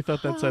really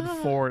thought that said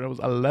 4, and it was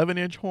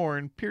 11-inch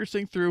horn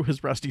piercing through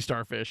his rusty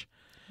starfish.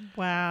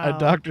 Wow. A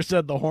doctor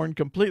said the horn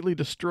completely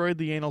destroyed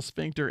the anal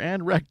sphincter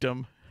and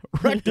rectum.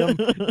 Rectum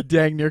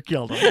dang near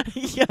killed him.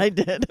 Yeah, I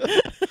did.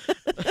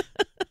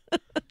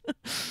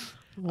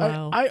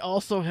 Wow. I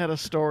also had a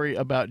story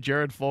about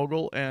Jared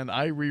Fogle, and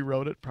I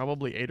rewrote it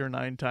probably 8 or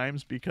 9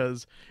 times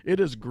because it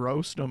is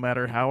gross no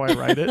matter how I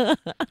write it.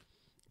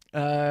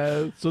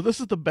 So this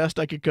is the best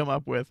I could come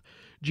up with.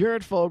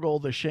 Jared Fogle,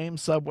 the shame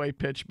Subway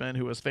pitchman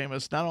who was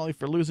famous not only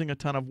for losing a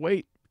ton of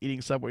weight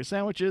eating Subway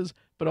sandwiches,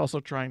 but also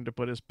trying to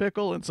put his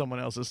pickle in someone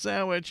else's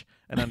sandwich,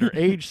 an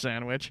underage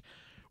sandwich,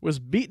 was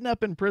beaten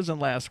up in prison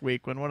last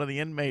week when one of the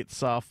inmates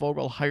saw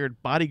Fogle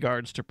hired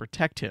bodyguards to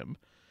protect him.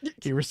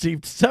 He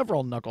received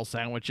several knuckle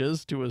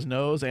sandwiches to his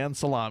nose and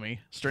salami.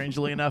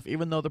 Strangely enough,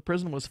 even though the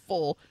prison was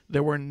full,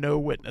 there were no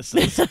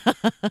witnesses.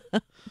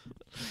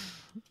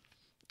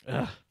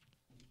 Ugh.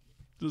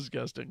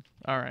 Disgusting.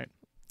 All right.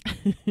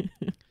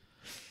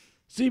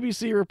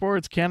 CBC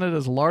reports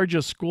Canada's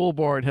largest school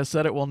board has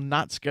said it will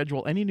not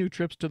schedule any new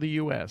trips to the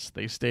U.S.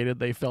 They stated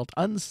they felt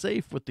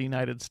unsafe with the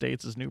United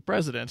States' as new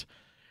president.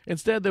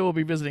 Instead, they will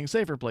be visiting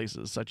safer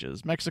places such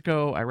as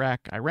Mexico, Iraq,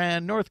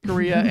 Iran, North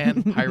Korea,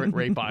 and Pirate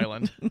Rape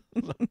Island.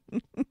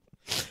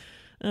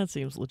 That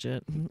seems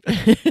legit.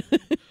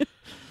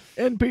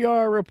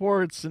 NPR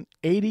reports an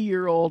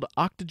 80-year-old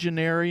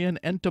octogenarian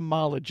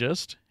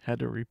entomologist, had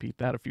to repeat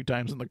that a few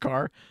times in the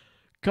car,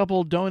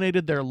 couple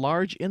donated their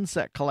large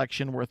insect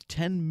collection worth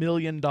 $10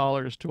 million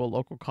to a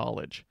local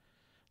college.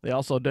 They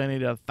also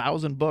donated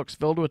 1,000 books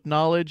filled with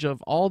knowledge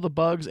of all the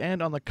bugs,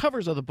 and on the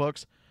covers of the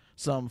books,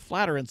 some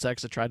flatter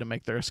insects that tried to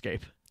make their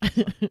escape.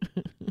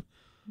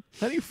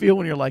 How do you feel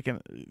when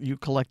you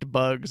collect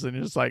bugs and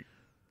you're just like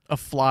a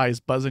fly's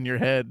buzzing your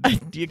head?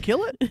 Do you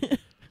kill it?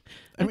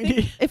 I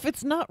mean, if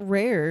it's not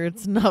rare,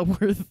 it's not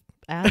worth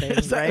adding,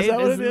 is that right?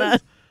 what Isn't it is?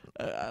 that-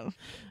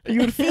 You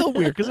would feel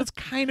weird because it's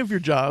kind of your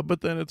job,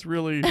 but then it's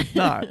really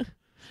not.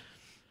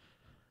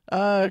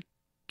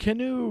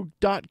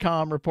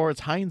 Canoe.com reports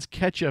Heinz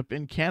Ketchup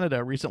in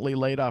Canada recently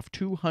laid off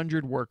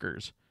 200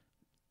 workers.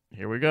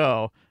 Here we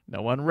go.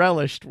 No one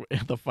relished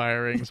the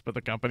firings, but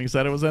the company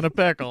said it was in a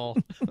pickle.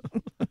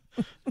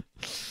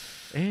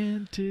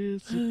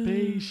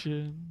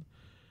 Anticipation.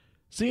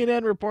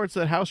 CNN reports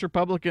that House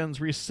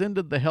Republicans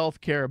rescinded the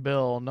health care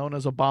bill known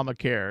as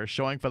Obamacare,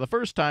 showing for the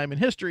first time in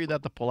history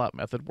that the pullout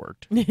method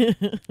worked.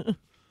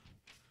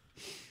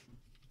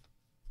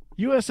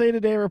 USA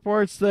Today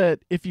reports that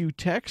if you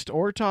text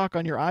or talk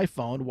on your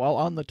iPhone while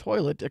on the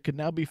toilet, it could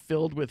now be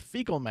filled with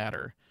fecal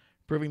matter,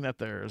 proving that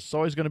there's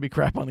always going to be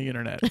crap on the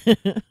internet.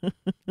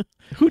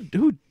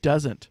 Who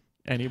doesn't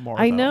anymore?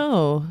 I though?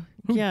 know.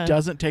 Who Yeah.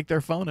 doesn't take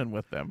their phone in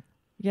with them?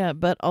 Yeah,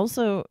 but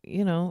also,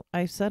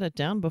 I set it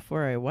down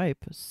before I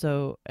wipe,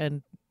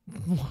 and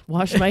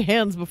wash my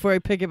hands before I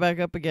pick it back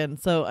up again.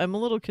 So I'm a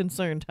little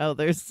concerned how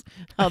there's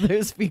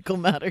fecal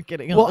matter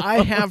getting on. Well, the I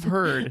phone. have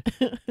heard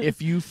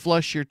if you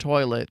flush your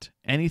toilet,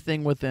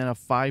 anything within a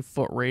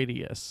 5-foot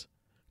radius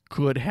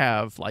could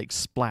have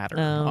splatter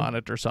on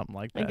it or something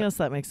like that. I guess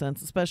that makes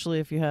sense, especially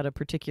if you had a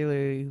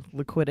particularly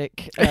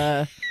liquidic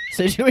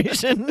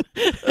situation.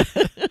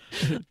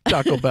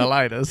 Taco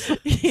Bellitis.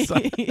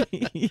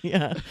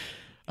 Yeah.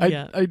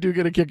 I do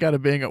get a kick out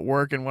of being at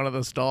work in one of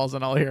the stalls,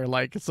 and I'll hear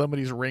like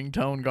somebody's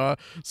ringtone go,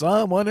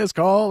 "Someone is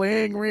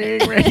calling,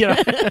 ring, ring." You know?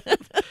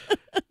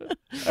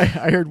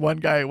 I heard one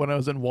guy when I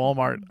was in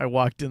Walmart. I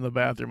walked in the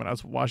bathroom and I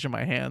was washing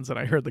my hands, and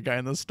I heard the guy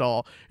in the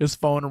stall. His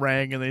phone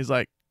rang, and he's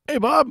like, "Hey,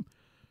 Bob,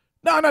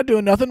 no, I'm not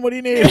doing nothing. What do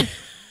you need?"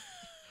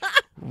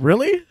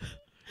 Really?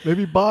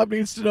 Maybe Bob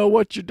needs to know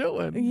what you're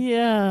doing.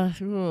 Yeah.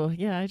 Ooh,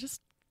 yeah, I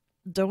just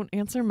don't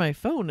answer my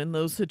phone in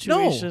those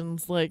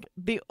situations. No. Like,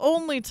 the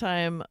only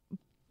time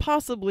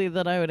possibly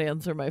that I would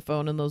answer my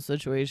phone in those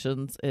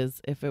situations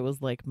is if it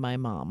was like my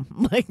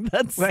mom. Like,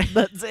 that's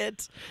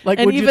it. Like,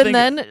 and even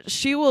then,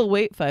 she will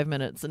wait 5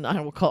 minutes and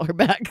I will call her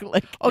back.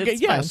 Like, okay,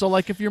 yeah. Fine. So,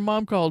 like, if your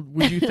mom called,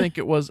 would you think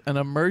it was an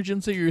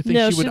emergency, or you think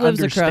no, she would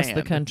lives understand? across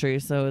the country,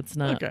 so it's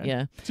not. Okay.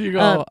 Yeah. So you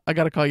go, I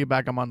got to call you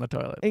back. I'm on the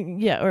toilet.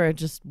 Yeah, or I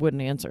just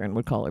wouldn't answer and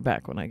would call her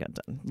back when I got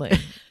done. Like,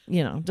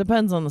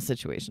 depends on the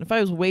situation. If I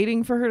was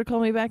waiting for her to call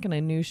me back and I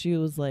knew she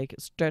was like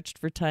stretched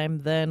for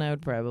time, then I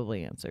would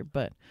probably answer.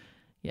 But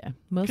yeah,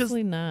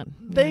 mostly not.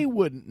 They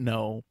wouldn't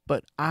know,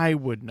 but I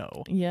would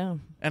know. Yeah.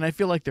 And I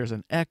feel like there's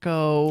an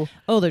echo.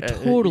 Oh, there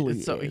totally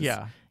is. So,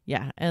 yeah.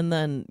 Yeah. And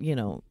then,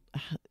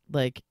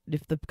 like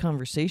if the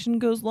conversation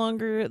goes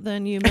longer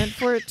than you meant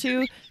for it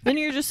to, then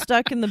you're just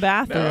stuck in the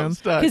bathroom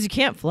because you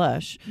can't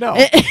flush. No.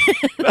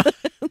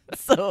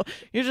 So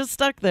you're just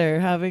stuck there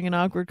having an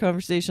awkward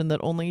conversation that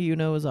only you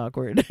know is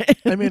awkward.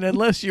 I mean,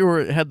 unless you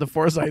had the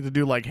foresight to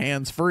do like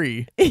hands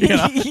free. You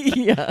know?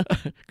 Yeah.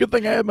 Good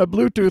thing I had my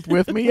Bluetooth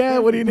with me. Yeah.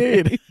 What do you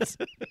need?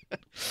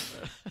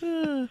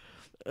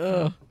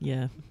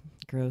 Yeah.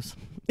 Gross.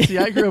 See,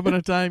 I grew up in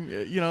a time,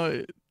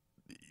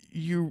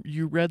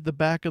 you read the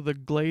back of the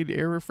Glade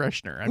air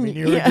freshener. I mean,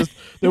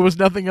 there was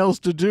nothing else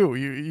to do.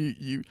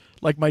 You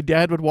like my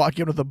dad would walk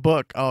in with a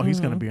book. Oh, he's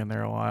going to be in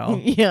there a while.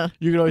 Yeah.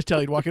 You could always tell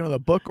he'd walk in with a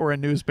book or a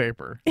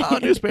newspaper. Oh, a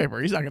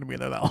newspaper. He's not going to be in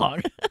there that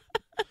long.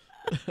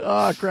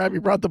 Oh, crap.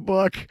 You brought the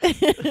book.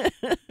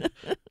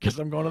 Guess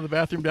I'm going to the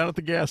bathroom down at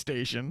the gas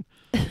station.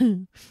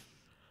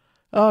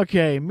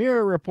 Okay,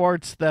 Mirror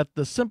reports that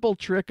the simple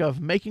trick of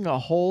making a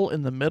hole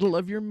in the middle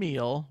of your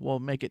meal will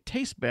make it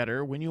taste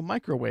better when you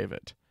microwave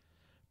it.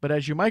 But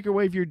as you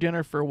microwave your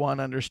dinner for one,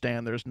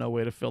 understand there's no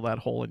way to fill that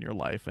hole in your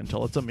life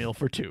until it's a meal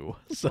for two.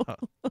 So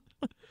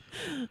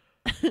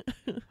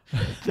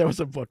there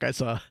was a book I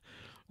saw a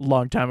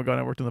long time ago,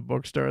 and I worked in the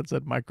bookstore. It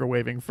said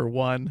microwaving for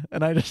one,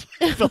 and I just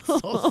felt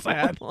so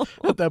sad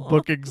that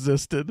book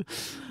existed.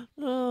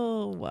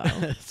 Oh,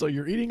 wow. So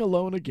you're eating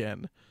alone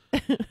again.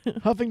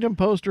 Huffington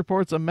Post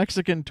reports a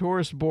Mexican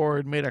tourist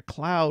board made a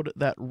cloud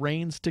that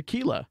rains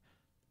tequila.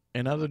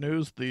 In other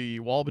news,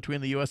 the wall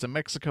between the U.S. and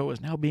Mexico is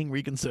now being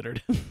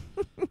reconsidered.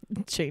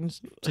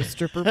 Changed to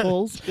stripper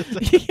poles.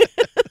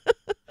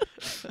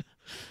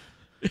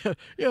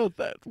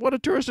 What a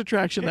tourist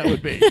attraction that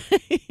would be.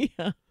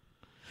 Yeah.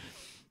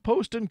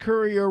 Post and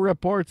Courier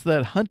reports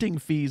that hunting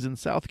fees in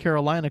South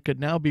Carolina could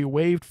now be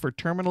waived for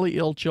terminally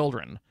ill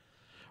children.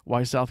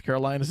 Why South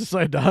Carolina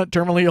decided to hunt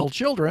terminally ill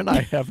children,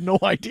 I have no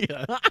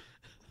idea.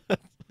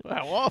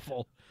 How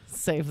awful.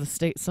 Save the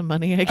state some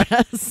money, I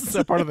guess. Is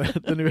that part of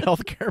the new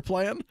health care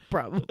plan?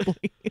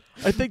 Probably.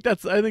 I think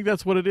that's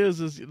what it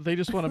is they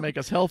just want to make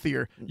us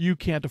healthier. You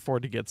can't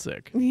afford to get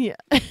sick. Yeah.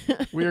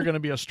 We are going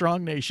to be a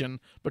strong nation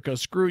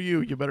because screw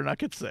you, you better not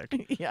get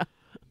sick. Yeah.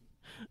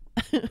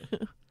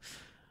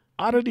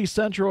 Oddity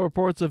Central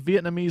reports a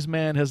Vietnamese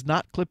man has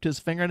not clipped his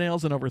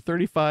fingernails in over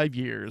 35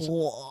 years.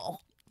 Whoa.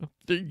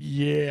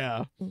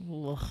 Yeah.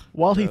 Ugh,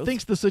 While he gross.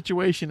 thinks the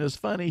situation is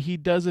funny, he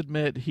does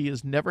admit he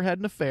has never had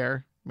an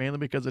affair, mainly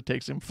because it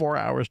takes him 4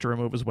 hours to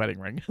remove his wedding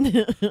ring.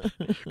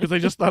 Because I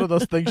just thought of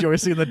those things you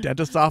always see in the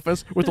dentist's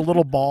office with a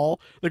little ball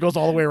that goes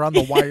all the way around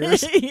the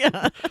wires.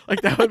 Yeah.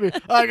 Like that would be,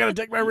 I got to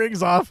take my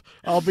rings off.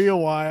 I'll be a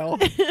while.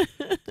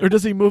 Or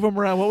does he move them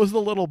around? What was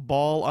the little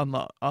ball on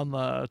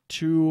the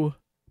two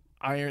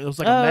iron? It was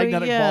like a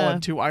magnetic ball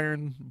and two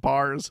iron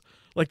bars.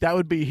 Like that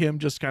would be him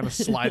just kind of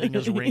sliding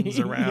his rings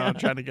around,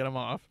 trying to get them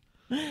off.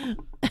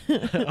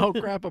 Oh,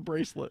 crap, a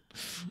bracelet.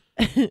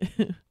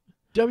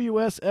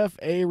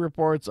 WSFA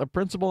reports a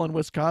principal in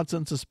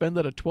Wisconsin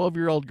suspended a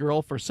 12-year-old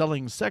girl for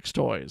selling sex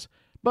toys.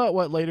 But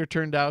what later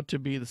turned out to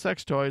be the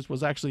sex toys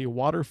was actually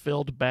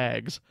water-filled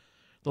bags.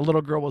 The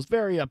little girl was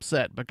very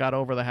upset, but got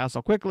over the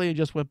hassle quickly and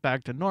just went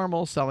back to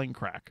normal selling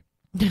crack.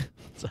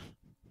 Because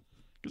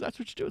that's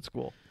what you do at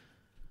school.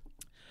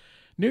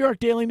 New York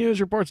Daily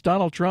News reports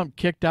Donald Trump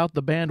kicked out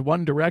the band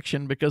One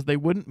Direction because they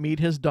wouldn't meet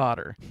his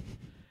daughter.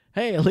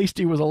 Hey, at least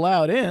he was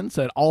allowed in,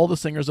 said all the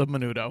singers of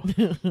Menudo.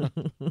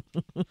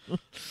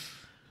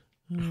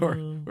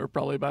 We're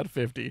probably about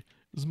 50.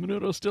 Does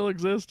Menudo still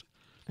exist?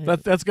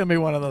 That's going to be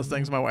one of those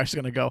things my wife's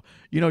going to go,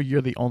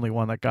 you're the only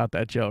one that got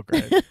that joke,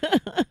 right?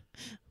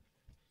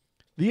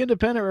 The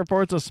Independent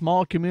reports a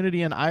small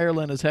community in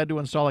Ireland has had to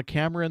install a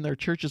camera in their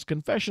church's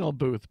confessional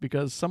booth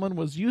because someone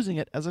was using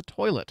it as a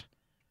toilet.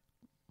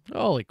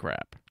 Holy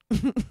crap.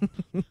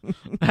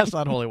 That's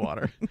not holy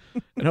water.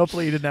 And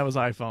hopefully he didn't have his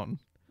iPhone.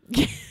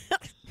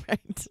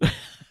 Right.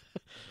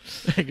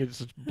 I could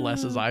just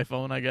bless his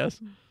iPhone, I guess.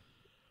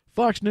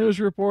 Fox News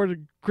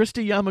reported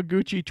Christy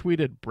Yamaguchi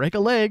tweeted, "Break a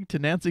leg" to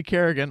Nancy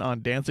Kerrigan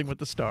on Dancing with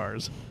the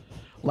Stars.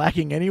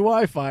 Lacking any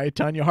Wi-Fi,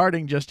 Tanya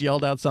Harding just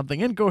yelled out something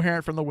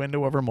incoherent from the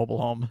window of her mobile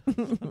home.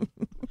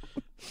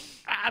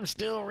 I'm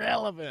still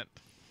relevant.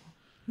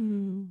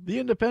 The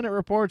Independent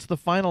reports the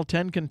final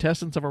 10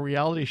 contestants of a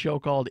reality show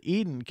called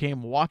Eden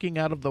came walking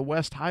out of the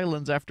West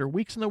Highlands after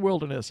weeks in the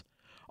wilderness,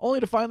 only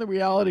to find the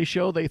reality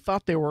show they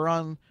thought they were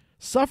on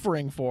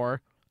suffering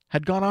for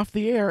had gone off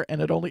the air and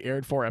had only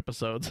aired 4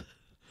 episodes.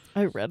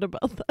 I read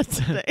about that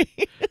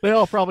today. They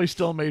all probably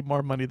still made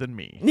more money than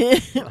me.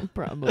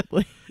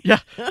 Probably. Yeah,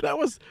 that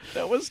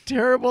was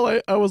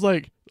terrible. I was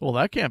like, well,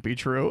 that can't be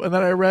true. And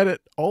then I read it.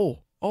 Oh,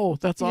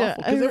 that's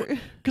awful.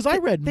 Because I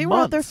read they months.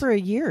 were out there for a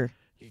year.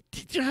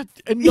 Yeah,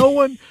 and no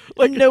one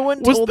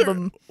told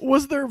them.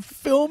 Was there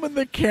film in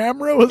the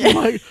camera? Was it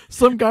like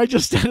some guy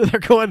just standing there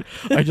going,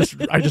 I just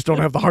don't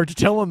have the heart to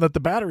tell him that the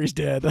battery's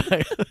dead.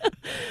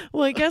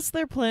 Well, I guess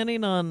they're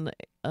planning on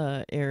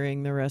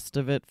airing the rest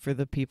of it for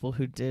the people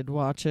who did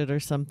watch it or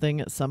something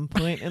at some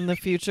point in the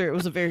future. It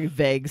was a very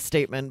vague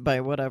statement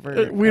by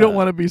whatever. We don't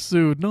want to be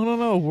sued.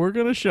 No, we're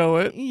going to show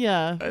it.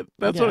 Yeah.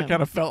 That's what it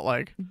kind of felt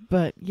like.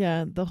 But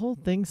yeah, the whole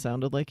thing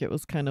sounded like it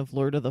was kind of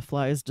Lord of the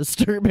Flies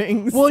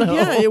disturbing. Well, so.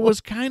 yeah, it was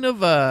kind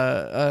of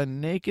a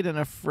Naked and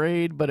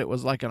Afraid, but it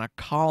was like in a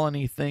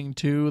colony thing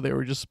too. They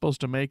were just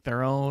supposed to make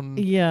their own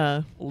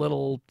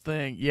little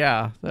thing.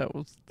 Yeah, that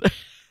was...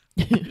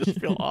 I just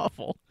feel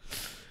awful.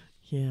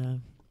 Yeah.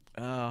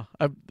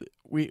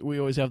 We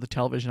always have the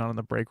television on in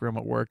the break room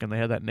at work, and they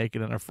had that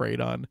Naked and Afraid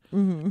on,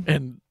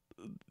 and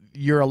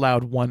you're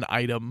allowed one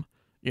item,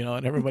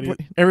 and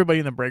everybody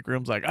in the break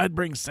room's like, I'd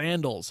bring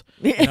sandals,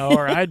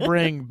 or I'd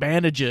bring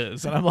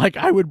bandages, and I'm like,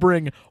 I would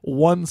bring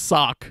one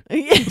sock.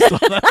 So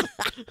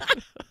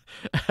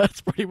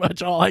that's pretty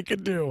much all I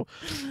could do.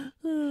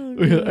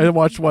 I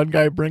watched one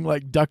guy bring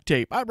like duct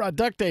tape. I brought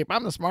duct tape.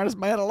 I'm the smartest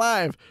man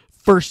alive.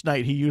 First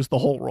night, he used the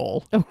whole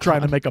roll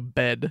trying to make a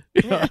bed.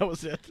 That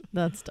was it.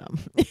 That's dumb.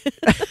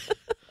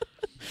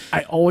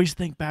 I always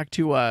think back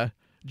to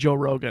Joe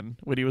Rogan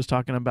when he was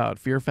talking about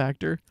Fear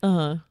Factor.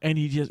 And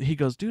he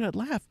goes, dude, I'd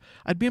laugh.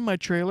 I'd be in my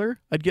trailer.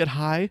 I'd get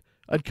high.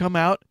 I'd come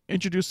out,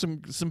 introduce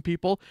some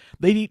people.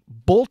 They'd eat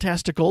bull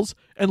testicles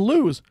and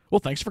lose. Well,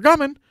 thanks for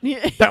coming.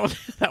 Yeah. That was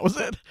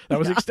it. That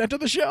was the extent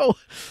of the show.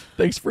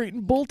 Thanks for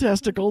eating bull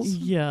testicles.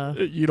 Yeah.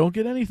 You don't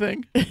get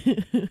anything.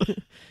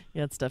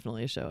 Yeah, it's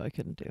definitely a show I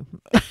couldn't do.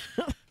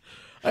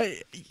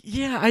 I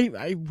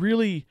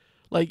really,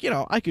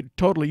 I could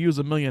totally use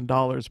 $1 million,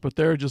 but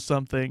there are just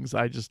some things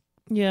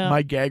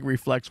my gag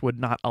reflex would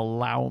not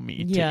allow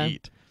me to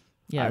eat.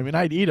 Yeah. I mean,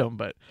 I'd eat them,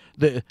 but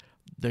the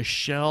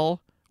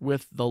shell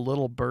with the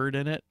little bird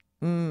in it.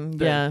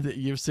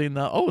 You've seen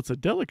it's a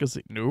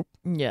delicacy. Nope.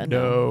 Yeah.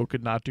 No,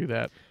 could not do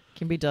that.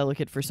 Can be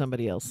delicate for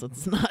somebody else.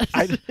 It's not.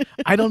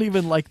 I don't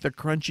even like the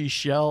crunchy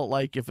shell,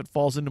 like if it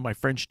falls into my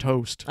French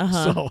toast.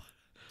 So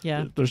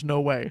yeah, there's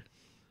no way.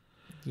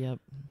 Yep.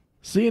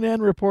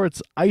 CNN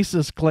reports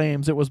ISIS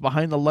claims it was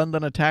behind the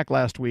London attack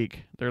last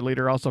week. Their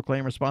leader also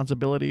claimed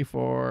responsibility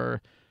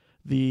for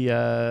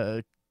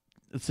the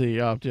let's see.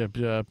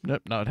 Nope,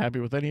 not happy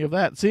with any of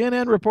that.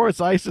 CNN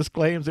reports ISIS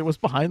claims it was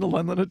behind the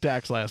London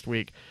attacks last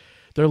week.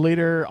 Their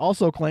leader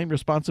also claimed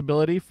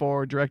responsibility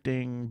for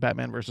directing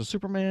Batman vs.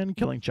 Superman,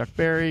 killing Chuck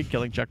Berry,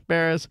 killing Chuck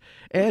Barris,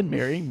 and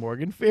marrying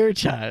Morgan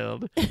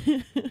Fairchild.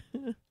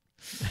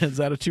 Is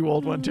that a too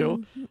old one,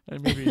 too? I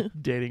may be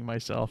dating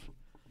myself.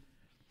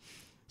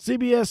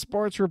 CBS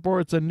Sports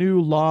reports a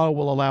new law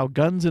will allow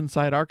guns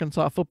inside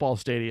Arkansas football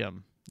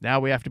stadium.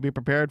 Now we have to be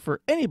prepared for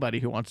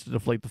anybody who wants to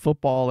deflate the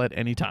football at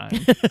any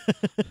time.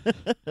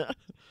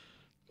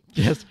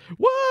 Yes.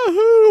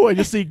 Woohoo! I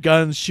just see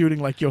guns shooting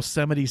like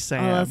Yosemite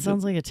Sam. Oh, that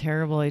sounds like a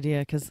terrible idea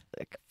because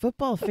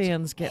football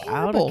fans get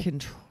out of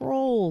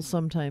control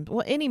sometimes.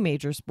 Well, any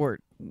major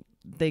sport,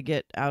 they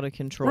get out of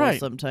control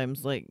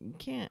sometimes. Like, you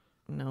can't.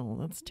 No,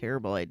 that's a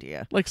terrible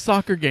idea. Like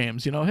soccer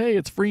games, hey,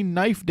 it's free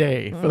knife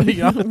day for the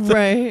young.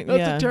 Right.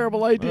 That's a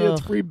terrible idea.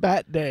 It's free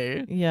bat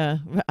day. Yeah,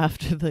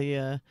 after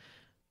the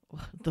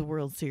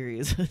World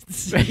Series.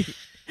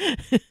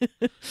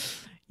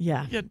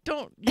 Yeah.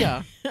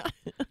 Yeah.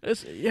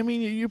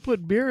 You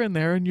put beer in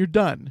there and you're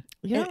done.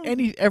 Yeah.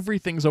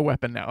 Everything's a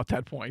weapon now at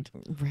that point.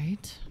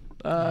 Right.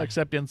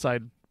 Except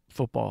inside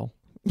football.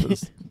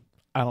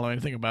 I don't know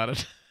anything about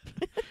it,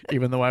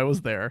 even though I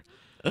was there.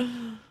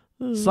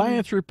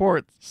 Science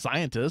reports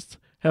scientists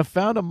have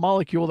found a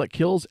molecule that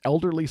kills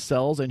elderly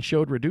cells and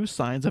showed reduced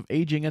signs of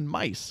aging in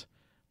mice.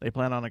 They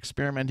plan on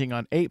experimenting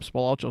on apes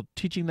while also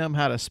teaching them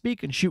how to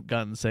speak and shoot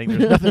guns, saying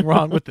there's nothing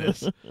wrong with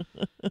this.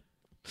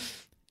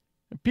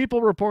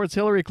 People reports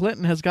Hillary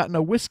Clinton has gotten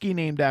a whiskey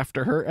named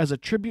after her as a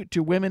tribute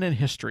to women in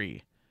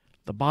history.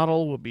 The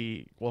bottle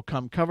will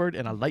come covered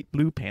in a light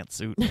blue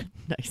pantsuit.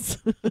 Nice.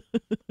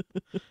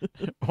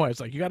 Oh, it's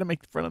like you got to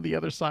make fun of the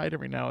other side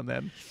every now and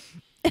then.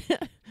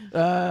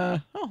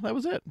 That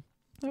was it.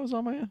 That was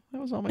all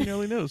my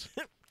early news.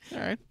 All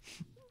right.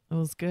 That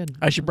was good.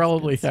 I should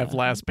probably have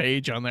last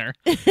page on there.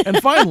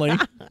 And finally,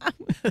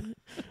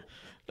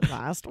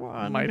 Last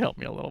one. Might help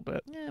me a little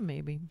bit. Yeah,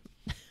 maybe.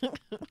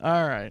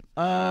 All right.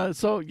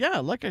 So, yeah,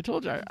 like I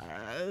told you,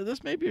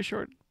 this may be a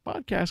short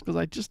podcast because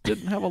I just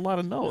didn't have a lot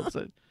of notes.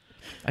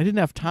 I didn't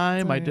have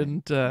time. I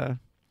didn't, my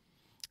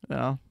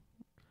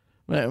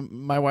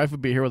wife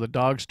would be here with a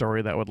dog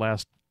story that would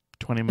last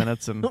 20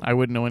 minutes, and I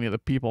wouldn't know any of the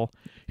people.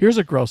 Here's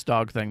a gross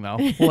dog thing, though.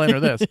 We'll enter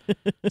this.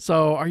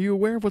 So, are you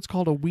aware of what's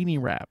called a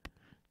weenie wrap?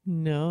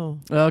 No.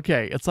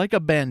 Okay. It's like a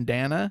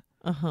bandana,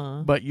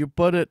 but you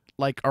put it,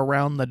 like,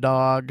 around the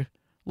dog,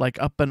 like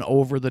up and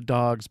over the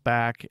dog's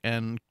back,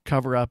 and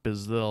cover up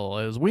his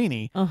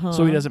weenie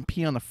so he doesn't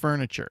pee on the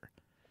furniture.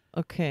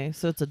 Okay,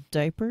 so it's a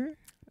diaper?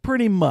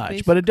 Pretty much,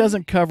 basically? But it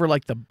doesn't cover,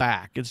 like, the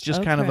back. It's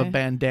just kind of a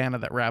bandana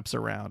that wraps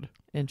around.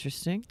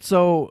 Interesting.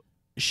 So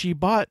she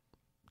bought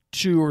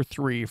 2 or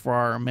 3 for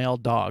our male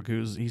dog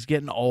he's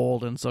getting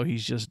old, and so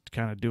he's just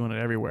kind of doing it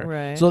everywhere.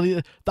 Right. So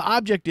the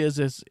object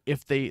is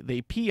if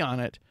they pee on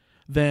it,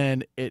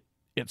 then it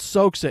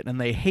soaks it, and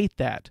they hate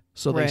that,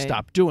 so they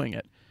stop doing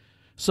it.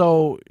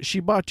 So she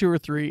bought 2 or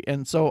 3,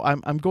 and so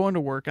I'm going to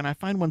work, and I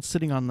find one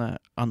sitting on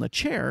the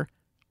chair,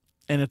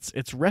 and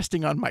it's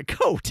resting on my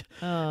coat.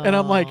 Oh. And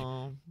I'm like,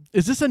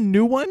 is this a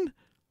new one?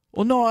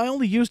 Well, no, I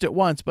only used it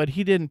once, but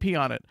he didn't pee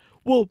on it.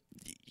 Well,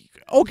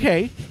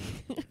 okay.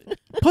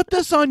 Put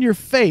this on your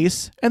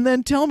face and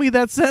then tell me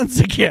that sentence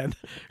again,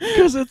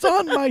 because it's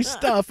on my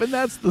stuff, and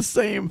that's the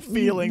same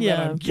feeling that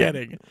I'm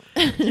getting.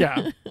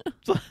 Yeah.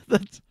 So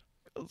that's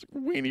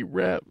weenie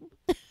wrap.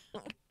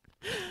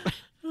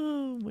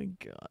 Oh my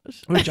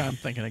gosh. Which I'm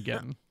thinking of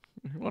getting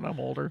when I'm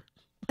older,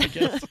 I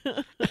guess.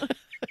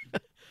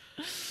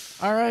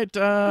 All right.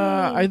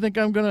 I think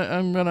I'm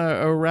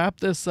gonna wrap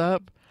this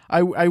up.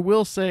 I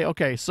will say,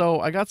 okay,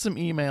 so I got some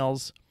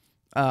emails.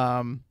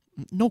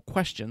 No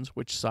questions,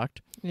 which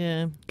sucked.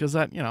 Yeah. Because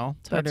that,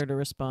 it's harder to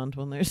respond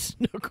when there's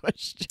no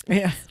questions.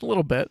 Yeah, a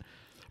little bit.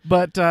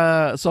 But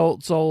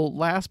so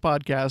last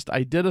podcast,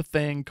 I did a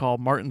thing called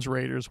Martin's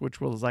Raiders,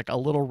 which was like a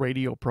little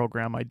radio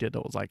program I did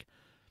that was like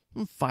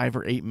 5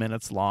 or 8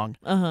 minutes long.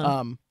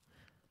 And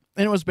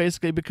it was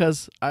basically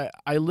because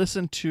I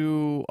listened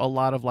to a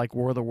lot of like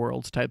War of the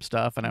Worlds type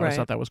stuff, and I always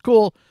thought that was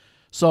cool.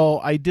 So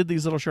I did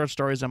these little short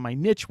stories, and my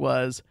niche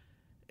was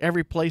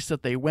every place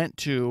that they went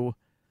to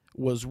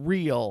was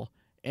real,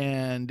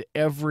 and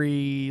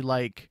every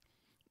like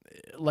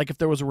if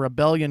there was a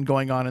rebellion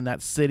going on in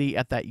that city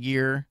at that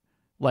year,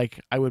 like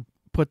I would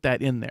put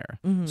that in there.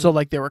 So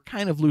like they were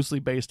kind of loosely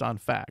based on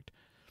fact.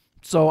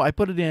 So I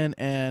put it in,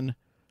 and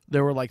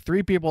there were like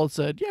 3 people that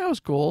said, yeah, it was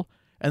cool.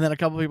 And then a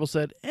couple of people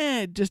said,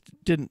 it just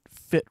didn't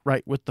fit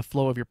right with the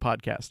flow of your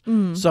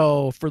podcast.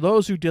 So for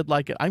those who did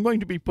like it, I'm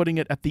going to be putting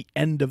it at the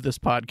end of this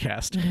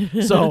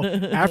podcast. So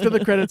after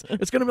the credits,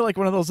 it's going to be like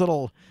one of those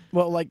little,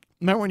 well, like,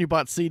 remember when you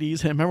bought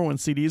CDs? Remember when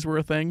CDs were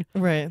a thing?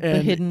 Right. And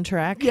the hidden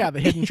track. Yeah,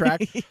 the hidden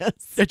track.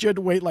 Yes. That you had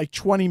to wait like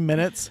 20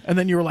 minutes. And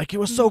then you were like, it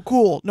was so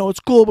cool. No, it's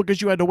cool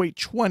because you had to wait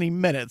 20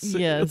 minutes.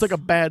 Yes. It's like a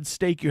bad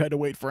steak you had to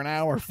wait for an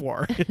hour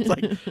for. It's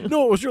like,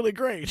 no, it was really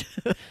great.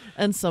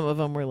 And some of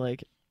them were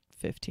like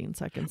 15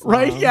 seconds long.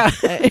 Right? Yeah.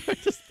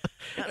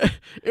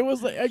 It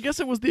was like, I guess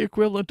it was the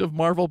equivalent of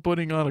Marvel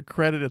putting on a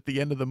credit at the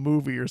end of the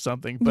movie or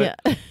something. But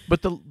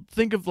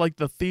think of like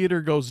the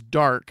theater goes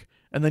dark,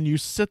 and then you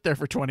sit there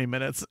for 20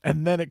 minutes,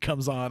 and then it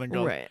comes on and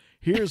goes,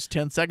 here's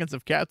 10 seconds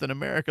of Captain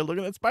America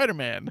looking at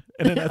Spider-Man,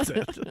 and then that's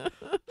it.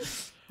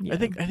 I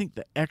think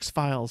the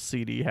X-Files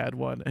CD had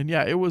one, and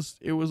yeah, it was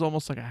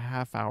almost like a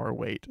half-hour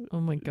wait. Oh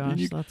my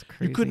gosh, that's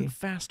crazy. You couldn't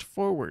fast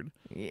forward.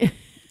 Yeah.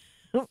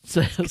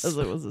 Because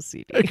it was a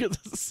CD. Because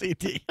it's a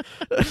CD.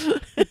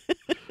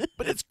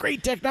 But it's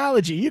great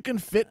technology. You can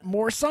fit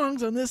more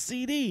songs on this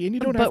CD, and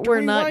you don't have to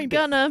rewind it.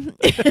 But we're not gonna.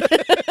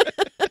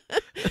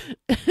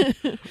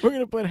 We're going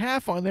to put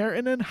half on there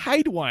and then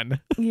hide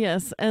one.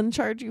 Yes, and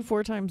charge you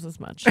 4 times as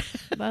much.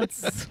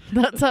 That's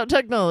how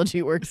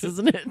technology works,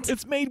 isn't it?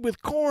 It's made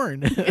with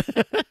corn.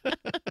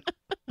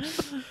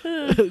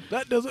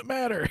 That doesn't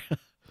matter.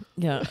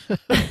 Yeah.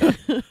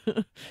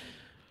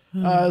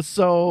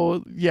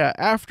 So yeah,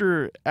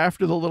 after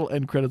the little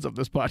end credits of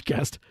this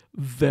podcast,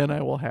 then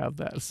I will have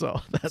that.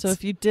 So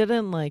if you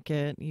didn't like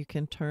it, you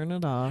can turn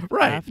it off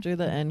after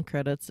the end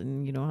credits,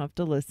 and you don't have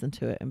to listen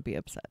to it and be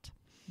upset.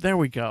 There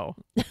we go.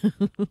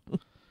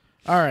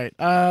 All right,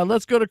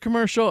 let's go to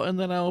commercial, and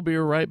then I'll be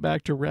right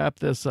back to wrap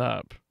this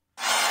up.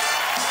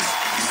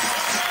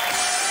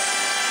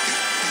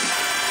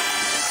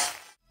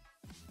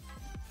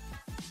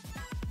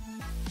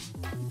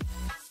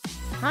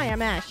 Hi,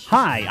 I'm Ash.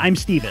 Hi, I'm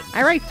Steven.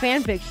 I write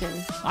fan fiction.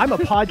 I'm a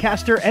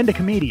podcaster and a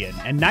comedian,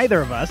 and neither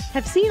of us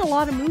have seen a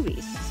lot of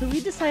movies, so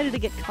we decided to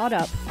get caught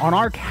up on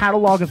our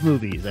catalog of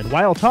movies. And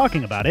while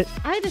talking about it,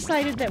 I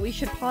decided that we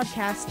should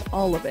podcast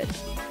all of it.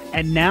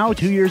 And now,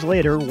 2 years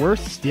later, we're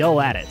still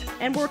at it.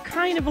 And we're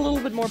kind of a little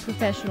bit more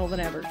professional than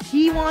ever.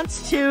 He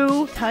wants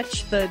to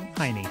touch the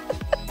hiney.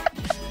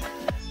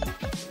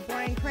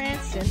 Bryan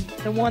Cranston,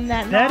 the one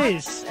that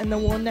knocks, and the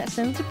one that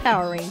sends the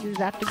Power Rangers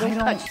have to go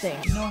touch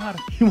things.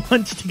 He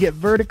wants to get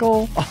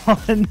vertical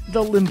on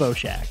the Limbo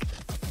Shack.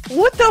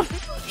 What the?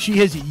 She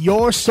is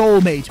your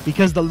soulmate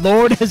because the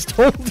Lord has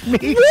told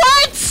me.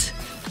 What?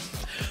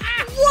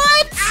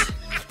 What?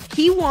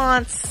 He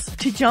wants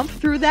to jump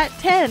through that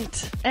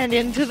tent and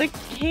into the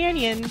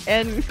canyon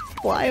and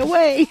fly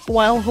away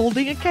while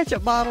holding a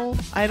ketchup bottle.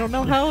 I don't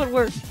know how it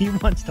works. He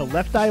wants to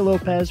Left Eye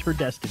Lopez for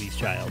Destiny's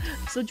Child.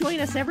 So join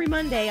us every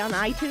Monday on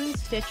iTunes,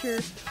 Stitcher,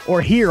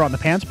 Or here on the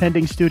Pants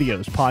Pending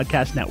Studios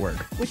podcast network.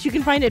 which you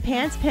can find at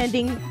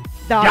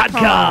pantspending.com.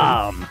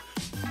 .com.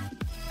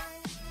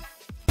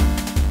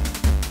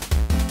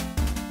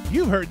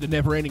 You've heard the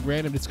never-ending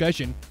random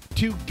discussion.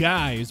 Two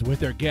guys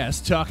with their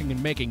guests talking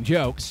and making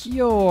jokes.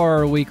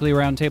 Your weekly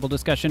roundtable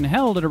discussion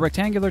held at a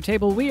rectangular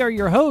table. We are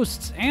your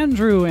hosts,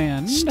 Andrew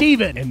and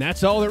Steven. And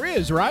that's all there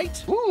is, right?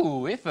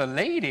 Ooh, it's a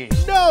lady.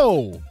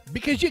 No,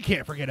 because you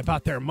can't forget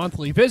about their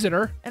monthly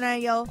visitor. And I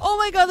yell, "Oh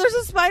my God, there's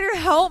a spider,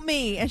 help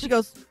me." And she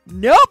goes,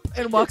 "Nope,"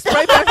 and walks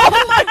right back home.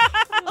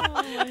 Oh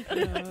my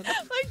God.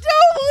 Like,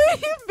 don't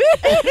leave me.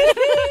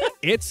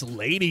 It's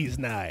Ladies'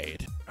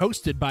 Night,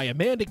 hosted by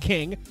Amanda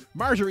King,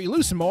 Marjorie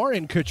Lusamore,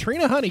 and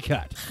Katrina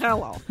Honeycutt.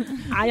 Hello,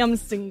 I am a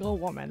single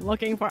woman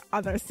looking for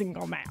other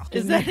single male.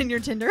 Is that in your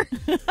Tinder?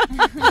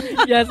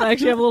 Yes, I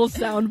actually have a little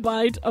sound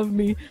bite of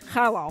me.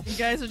 Hello. You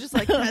guys are just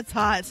like, that's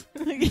hot.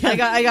 I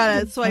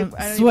got it. Swipe.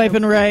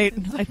 Swiping right.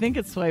 I think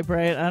it's swipe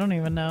right. I don't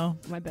even know.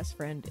 My best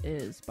friend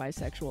is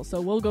bisexual, so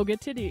we'll go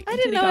get titty. I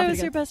didn't know I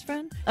was your best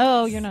friend.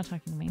 Oh, you're not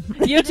talking to me.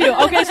 You too.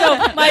 Okay, so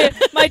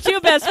my two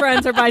best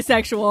friends are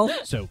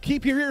bisexual. So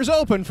keep your ears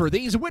open for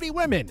these witty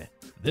women.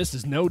 This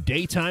is no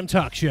daytime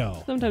talk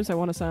show. Sometimes I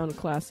want to sound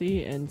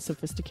classy and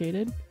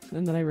sophisticated,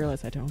 and then I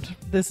realize I don't.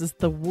 This is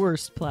the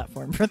worst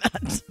platform for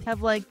that.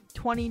 Have like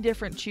 20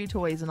 different chew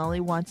toys, and all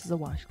he wants is a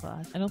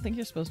washcloth. I don't think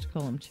you're supposed to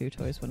call them chew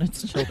toys when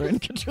it's children,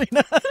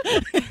 Katrina.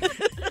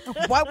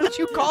 What would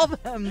you call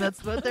them?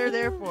 That's what they're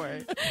there for.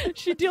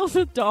 She deals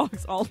with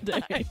dogs all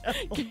day.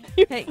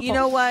 Hey, you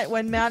know what?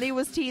 When Maddie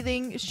was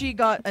teething, she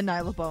got a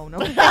Nylabone,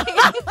 okay?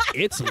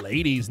 It's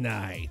Ladies'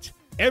 Night.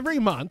 Every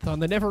month on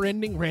the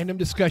never-ending random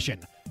discussion.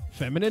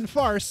 Feminine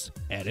farce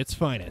at its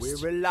finest. We're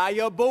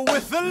reliable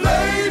with the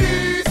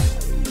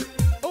ladies.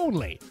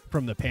 Only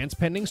from the Pants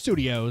Pending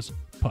Studios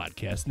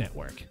podcast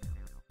network.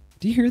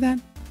 Do you hear that?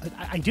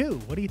 I do.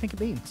 What do you think it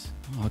means?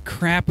 Oh,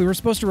 crap. We were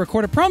supposed to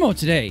record a promo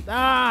today.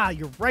 Ah,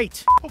 you're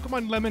right.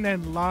 Pokemon Lemon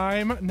and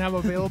Lime now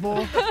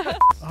available.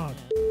 Oh,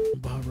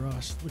 Bob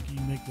Ross, look at you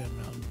make that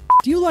mountain.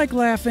 Do you like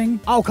laughing?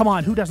 Oh, come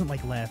on. Who doesn't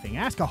like laughing?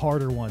 Ask a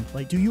harder one.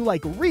 Like, do you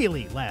like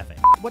really laughing?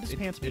 What does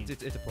pants mean?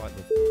 It's a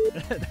pointless.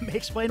 That may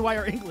explain why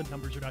our England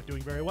numbers are not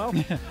doing very well.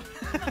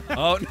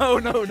 Oh, no.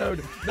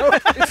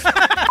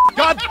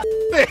 God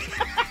it.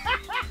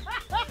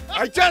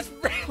 I just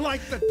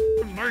like to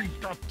learn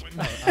stuff.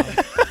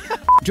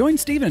 Join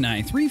Steven and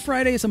I 3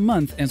 Fridays a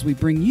month as we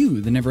bring you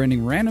the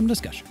never-ending random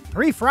discussion.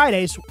 3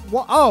 Fridays?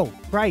 Oh,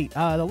 right.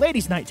 The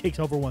ladies' night takes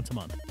over once a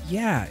month.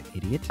 Yeah,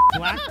 idiot.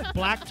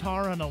 Black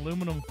tar on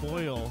aluminum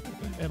foil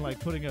and like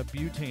putting a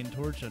butane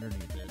torch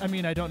underneath it. I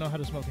mean, I don't know how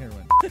to smoke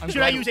heroin.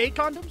 Should I use 8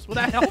 condoms? Will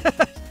that help?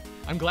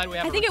 I'm glad we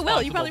have I think it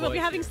will. You probably will be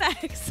having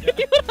sex. You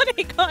want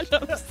 8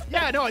 condoms.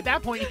 Yeah, no, at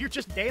that point, you're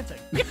just dancing.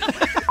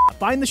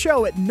 Find the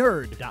show at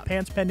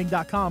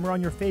nerd.pantspending.com or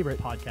on your favorite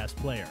podcast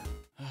player.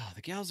 Oh,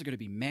 the gals are going to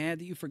be mad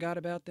that you forgot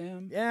about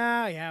them.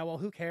 Yeah, well,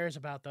 who cares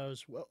about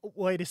those?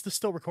 Wait, is this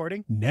still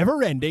recording?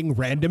 Never-ending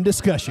random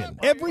discussion.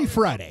 Every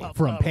Friday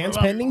from Pants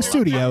Pending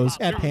Studios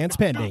at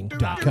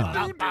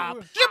pantspending.com.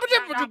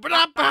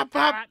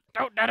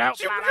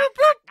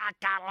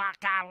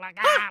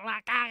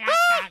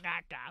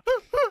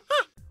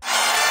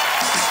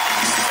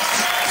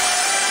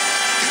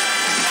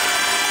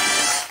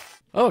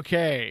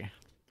 Okay.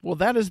 Well,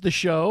 that is the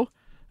show.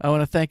 I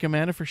want to thank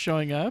Amanda for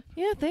showing up.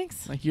 Yeah, thanks.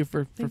 Thank you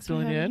for Thanks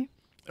filling for having in.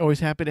 Always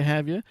happy to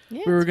have you.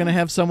 Yeah, we were it's going to fun.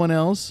 have someone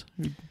else.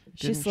 Who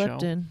She didn't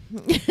slept show. in.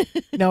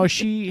 Now, is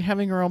she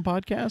having her own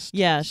podcast?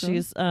 Yeah, soon?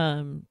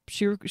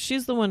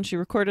 she's the one. She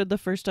recorded the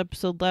first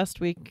episode last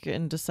week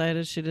and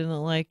decided she didn't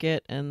like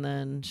it, and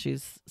then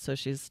she's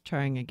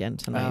trying again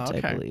tonight, Oh,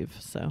 okay. I believe.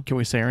 So Can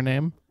we say her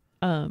name?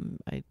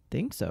 I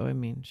think so. I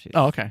mean, she's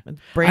Oh, okay.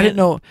 I didn't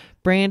know.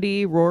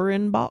 Brandy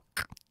Rohrenbach.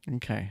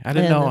 Okay. I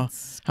didn't And know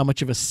it's- how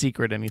much of a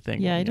secret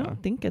anything. Yeah, I you know.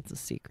 don't think it's a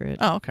secret.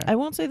 Oh, okay. I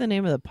won't say the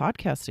name of the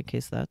podcast in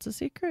case that's a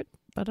secret,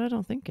 but I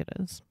don't think it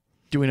is.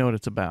 Do we know what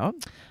it's about?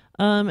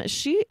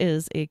 She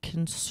is a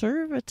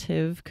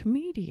conservative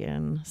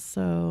comedian,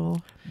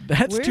 so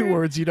That's 2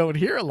 words you don't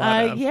hear a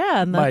lot of.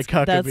 Yeah, and Mike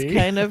that's Huckabee.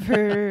 kind of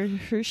her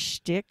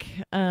shtick.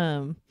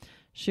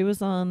 She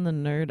was on the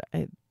Nerd.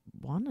 I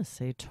want to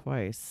say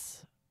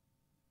twice,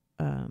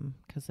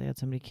 because they had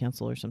somebody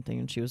cancel or something,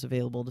 and she was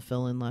available to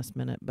fill in last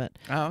minute. But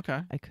Oh,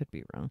 okay. I could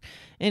be wrong.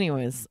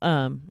 Anyways,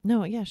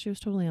 no, yeah, she was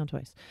totally on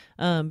twice.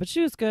 But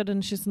she was good,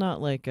 and she's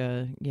not like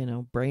a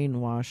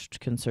brainwashed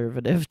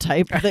conservative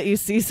type that you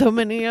see so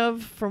many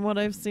of from what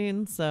I've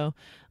seen. So,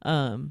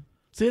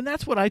 See, and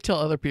that's what I tell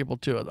other people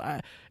too.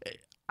 I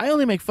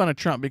only make fun of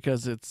Trump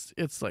because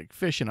it's like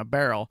fish in a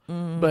barrel.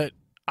 Mm. But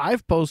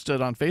I've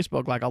posted on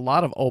Facebook like a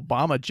lot of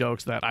Obama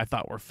jokes that I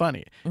thought were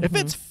funny. If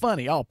it's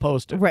funny, I'll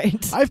post it.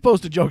 Right. I've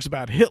posted jokes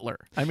about Hitler.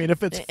 I mean,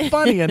 if it's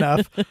funny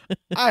enough,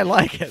 I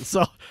like it.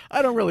 So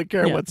I don't really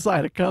care what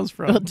side it comes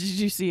from. Well, did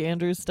you see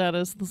Andrew's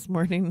status this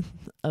morning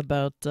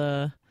about...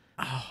 Oh,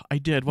 I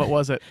did. What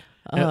was it?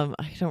 I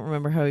don't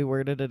remember how he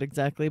worded it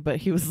exactly, but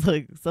he was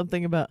like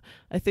something about,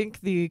 I think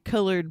the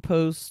colored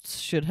posts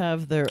should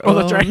have their own,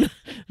 that's right.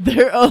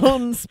 their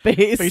own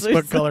space.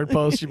 Facebook colored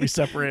posts should be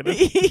separated.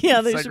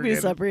 Yeah, they should be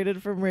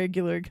separated from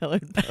regular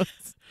colored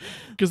posts.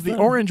 Because the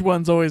orange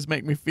ones always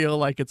make me feel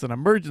like it's an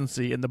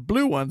emergency, and the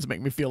blue ones make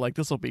me feel like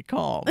this will be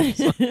calm.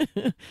 So.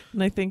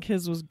 And I think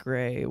his was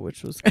gray,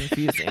 which was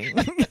confusing.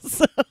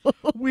 So.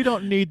 We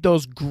don't need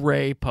those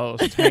gray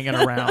posts hanging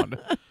around.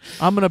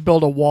 I'm going to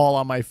build a wall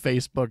on my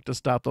Facebook to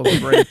stop those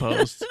gray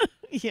posts.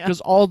 Yeah. Because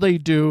all they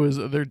do is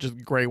they're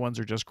just gray ones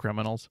are just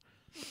criminals.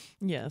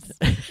 Yes.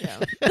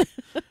 Yeah.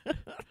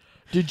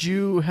 Did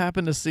you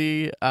happen to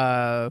see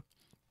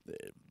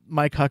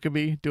Mike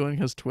Huckabee doing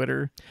his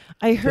Twitter?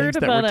 I heard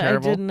about it.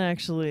 Terrible? I didn't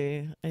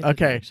actually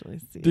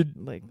see it.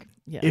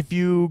 If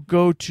you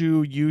go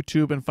to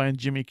YouTube and find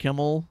Jimmy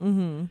Kimmel,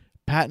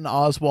 Patton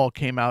Oswalt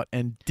came out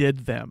and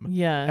did them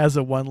as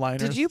a one-liner.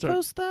 Did you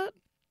post that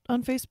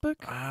on Facebook?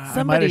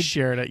 I might have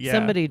shared it, yeah.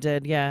 Somebody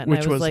did, yeah. And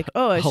Which I was like,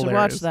 oh, I should watch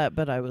hilarious. that,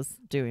 but I was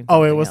doing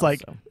Oh, it something was else, like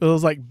so. it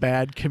was like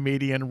bad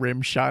comedian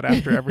rim shot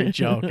after every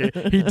joke.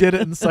 He did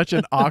it in such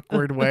an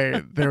awkward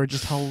way. They were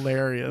just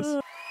hilarious.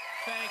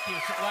 Thank you.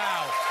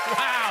 Wow.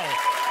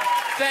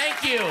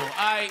 Thank you.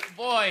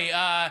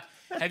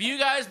 Have you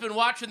guys been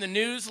watching the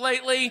news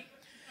lately?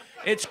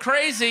 It's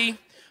crazy.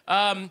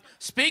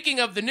 Speaking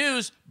of the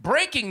news,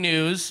 breaking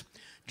news,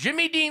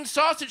 Jimmy Dean's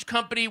Sausage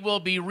Company will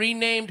be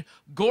renamed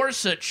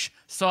Gorsuch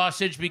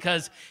Sausage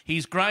because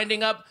he's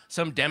grinding up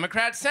some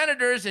Democrat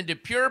senators into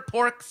pure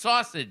pork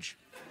sausage.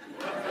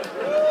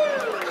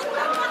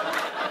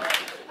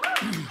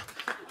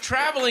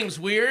 Traveling's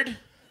weird.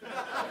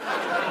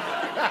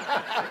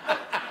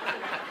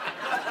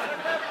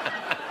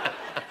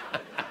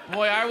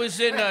 Boy, I was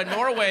in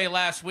Norway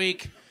last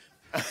week.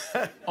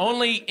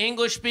 Only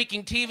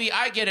English-speaking TV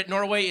I get at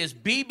Norway is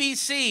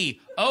BBC.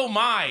 Oh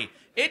my.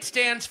 It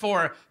stands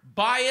for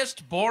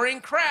biased,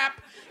 boring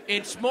crap.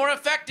 It's more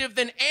effective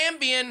than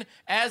Ambien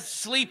as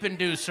sleep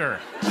inducer.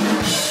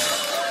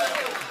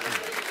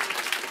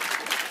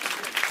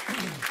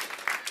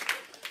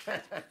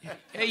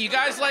 Hey, you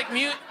guys like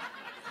mute?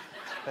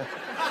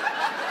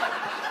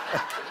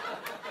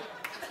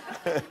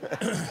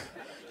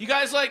 You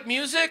guys like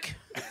music?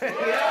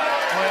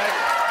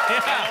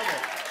 Yeah.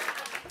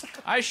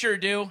 I sure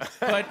do.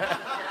 But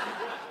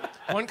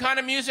one kind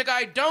of music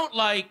I don't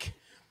like,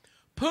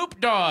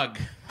 Poop Dog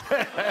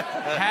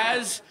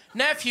has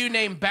nephew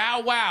named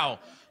Bow Wow,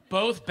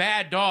 both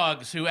bad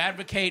dogs who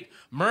advocate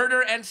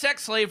murder and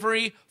sex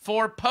slavery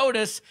for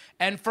POTUS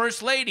and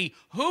First Lady.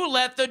 Who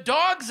let the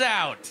dogs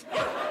out?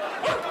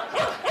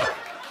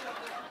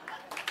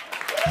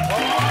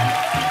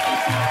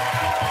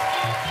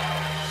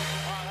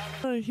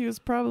 He was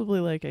probably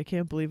like, I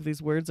can't believe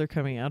these words are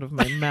coming out of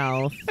my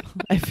mouth.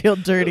 I feel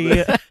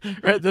dirty.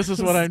 Right, this is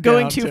what I'm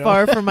going down too to.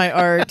 far for my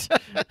art.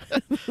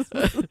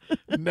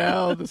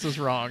 Now this is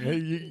wrong.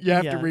 You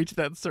have to reach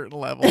that certain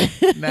level.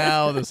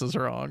 Now this is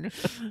wrong.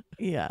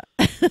 Yeah.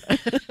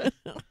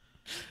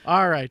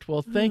 All right.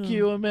 Well, thank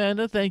you,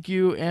 Amanda. Thank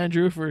you,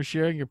 Andrew, for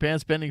sharing your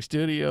Pants Pending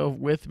studio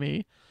with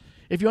me.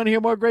 If you want to hear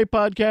more great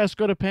podcasts,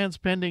 go to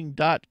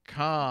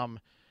pantspending.com.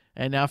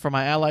 And now for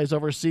my allies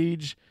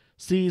overseas,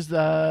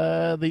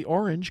 the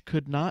orange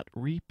could not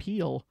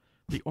repeal.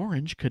 The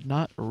orange could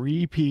not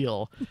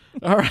repeal.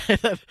 All right.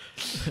 I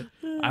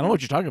don't know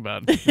what you're talking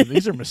about.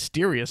 These are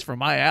mysterious for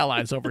my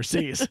allies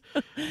overseas.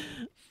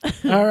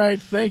 All right.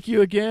 Thank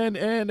you again.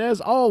 And as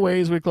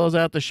always, we close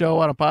out the show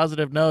on a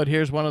positive note.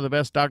 Here's one of the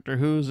best Doctor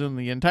Who's in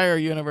the entire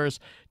universe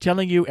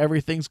telling you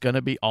everything's going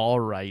to be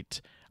all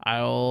right.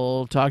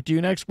 I'll talk to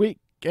you next week.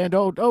 And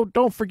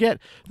don't forget,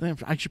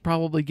 I should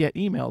probably get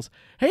emails.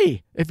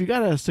 Hey, if you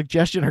got a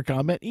suggestion or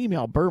comment,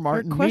 email Burr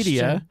Martin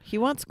Media. He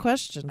wants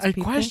questions. A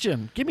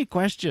question. Give me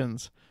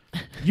questions.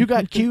 You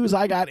got Q's,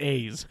 I got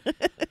A's.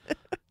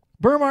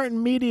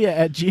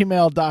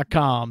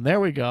 BurrMartinMedia@gmail.com. There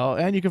we go.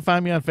 And you can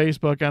find me on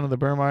Facebook under the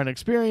Burr Martin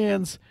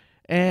Experience.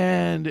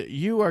 And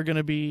you are going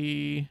to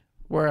be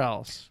where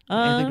else?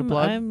 Anything to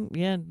plug?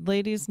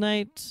 Ladies'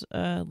 Night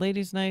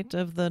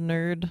of the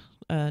Nerd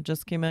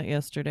just came out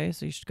yesterday,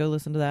 so you should go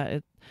listen to that.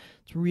 It's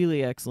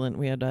really excellent.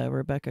 We had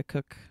Rebecca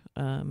Cook.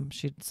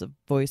 She's a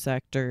voice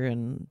actor,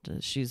 and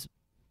she's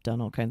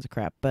done all kinds of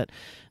crap. But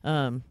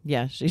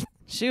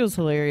she was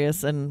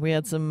hilarious, and we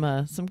had some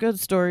good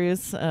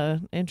stories,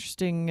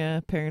 interesting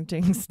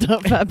parenting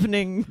stuff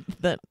happening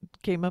that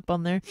came up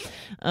on there.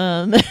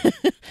 I'm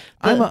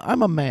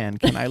a man.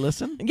 Can I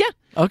listen? Yeah.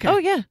 Okay. Oh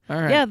yeah.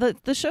 All right. Yeah.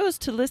 The show is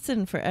to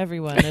listen for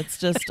everyone. It's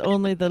just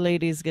only the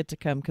ladies get to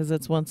come because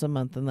it's once a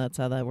month, and that's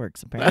how that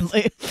works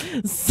apparently.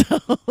 So,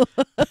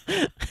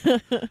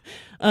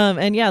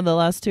 and yeah, the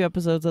last 2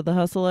 episodes of The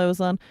Hustle I was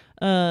on.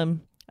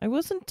 I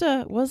wasn't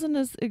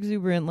as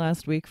exuberant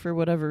last week for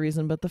whatever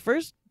reason, but the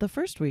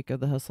first week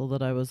of the hustle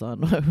that I was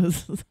on, I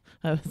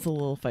was a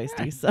little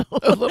feisty. So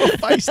a little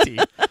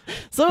feisty.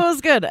 So it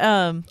was good.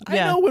 I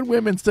know when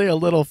women say a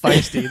little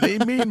feisty, they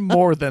mean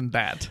more than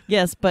that.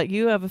 Yes, but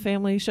you have a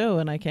family show,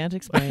 and I can't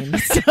explain.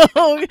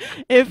 So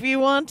if you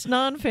want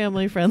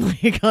non-family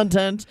friendly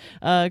content,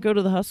 go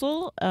to The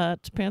Hustle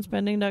at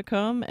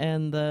pantspending.com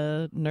and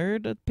The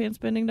Nerd at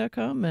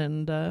pantspending.com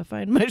and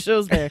find my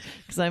shows there,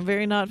 because I'm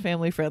very not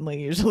family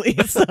friendly usually.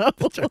 So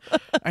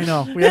I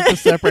know we have to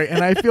separate,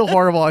 and I feel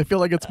horrible. I feel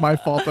like it's my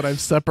fault that I've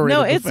separated.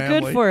 No, the it's family.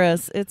 good for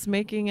us. It's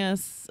making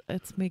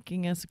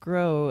us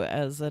grow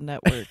as a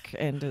network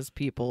and as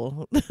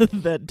people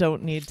that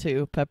don't need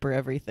to pepper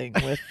everything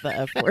with the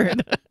F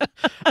word.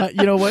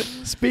 You know what?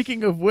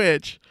 Speaking of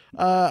which,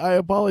 I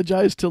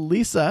apologize to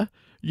Lisa.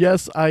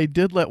 Yes, I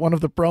did let one of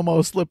the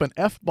promos slip an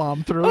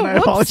F-bomb through, and I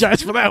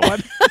apologize for that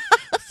one.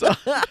 So,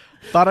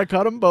 thought I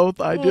caught them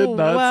both. I did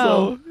not.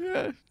 Wow.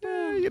 So,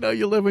 you know,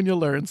 you live and you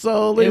learn.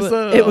 So,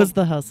 Lisa, it was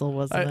The Hustle,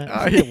 wasn't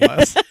it? It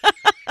was.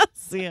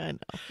 See, I know.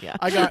 Yeah.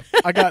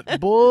 I got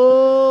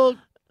bull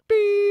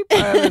beep,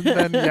 and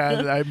then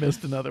I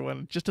missed another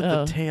one just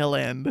at the tail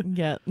end.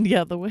 Yeah.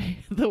 The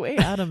way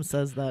Adam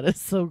says that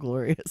is so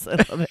glorious. I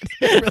love it.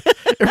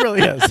 It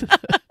really is.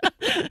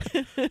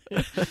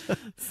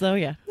 So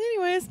yeah.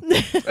 Anyways,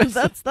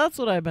 that's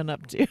what I've been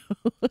up to.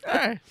 All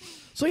right.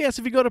 So yes,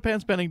 if you go to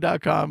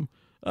pantspending.com,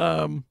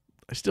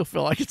 I still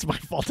feel like it's my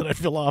fault that I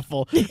feel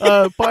awful.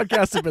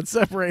 Podcasts have been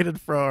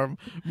separated from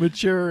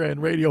mature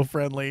and radio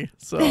friendly.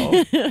 So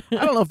I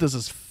don't know if this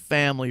is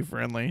family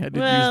friendly. I did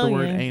use the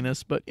word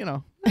anus, but you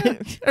know,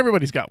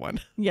 everybody's got one.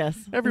 Yes.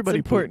 Everybody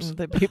it's important poops.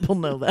 that people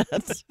know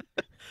that.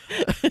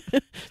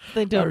 If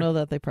they don't know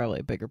that, they probably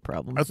have bigger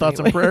problems. Our thoughts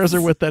and prayers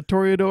are with that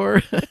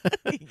Toreador.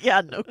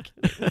 Yeah, no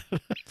kidding.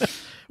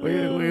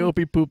 We hope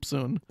he poops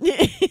soon.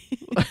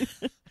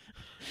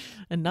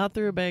 And not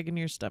through a bag in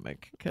your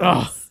stomach.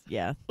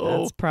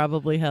 That's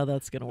probably how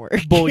that's going to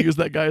work. Bull used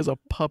that guy as a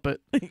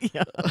puppet.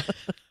 Yeah.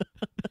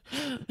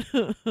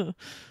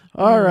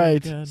 All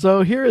right. God.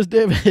 So here is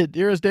David.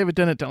 Here is David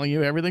Tennant telling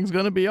you everything's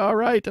going to be all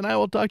right, and I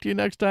will talk to you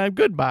next time.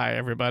 Goodbye,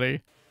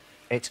 everybody.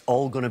 It's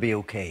all going to be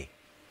okay.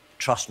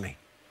 Trust me.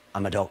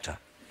 I'm a doctor.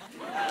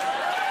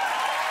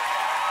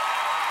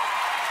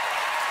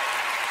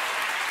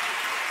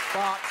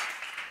 But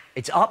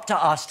it's up to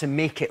us to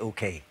make it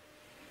okay.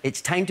 It's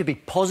time to be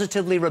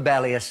positively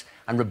rebellious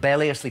and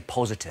rebelliously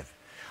positive.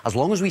 As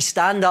long as we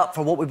stand up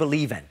for what we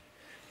believe in,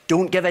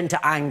 don't give in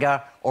to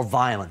anger or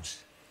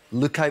violence.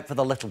 Look out for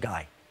the little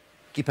guy.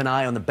 Keep an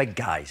eye on the big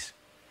guys.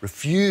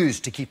 Refuse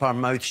to keep our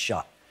mouths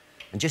shut.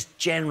 And just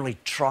generally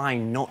try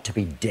not to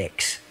be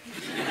dicks.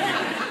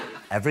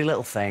 Every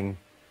little thing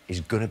is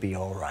gonna be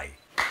all right.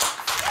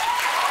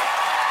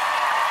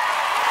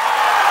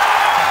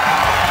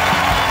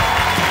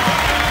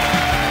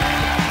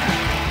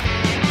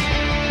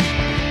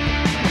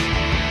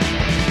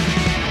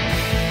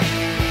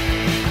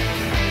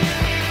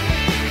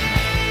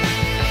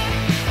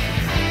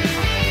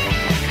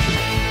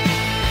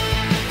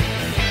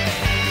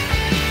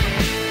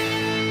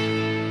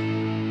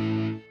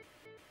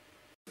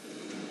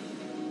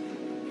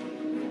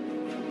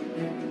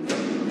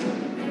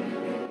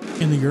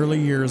 In the early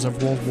years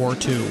of World War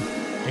II,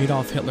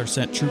 Adolf Hitler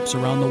sent troops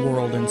around the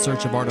world in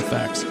search of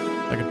artifacts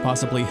that could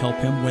possibly help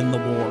him win the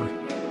war.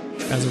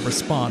 As a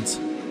response,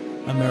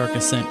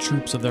 America sent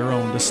troops of their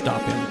own to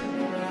stop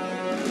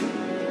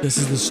him. This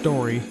is the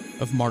story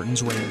of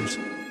Martin's Raiders.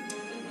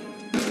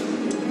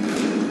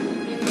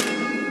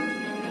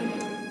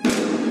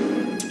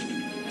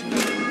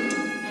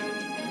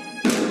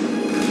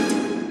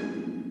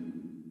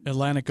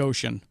 Atlantic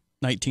Ocean,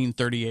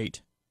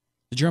 1938.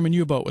 The German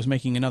U-boat was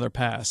making another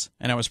pass,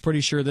 and I was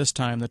pretty sure this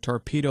time the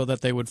torpedo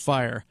that they would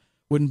fire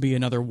wouldn't be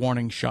another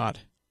warning shot.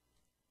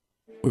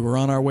 We were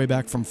on our way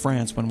back from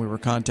France when we were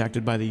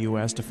contacted by the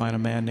U.S. to find a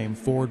man named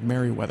Ford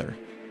Merriweather.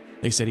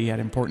 They said he had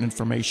important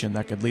information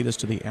that could lead us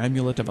to the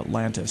Amulet of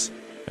Atlantis,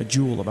 a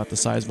jewel about the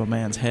size of a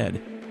man's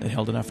head that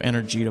held enough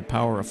energy to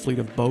power a fleet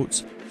of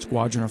boats,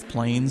 squadron of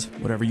planes,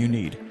 whatever you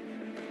need.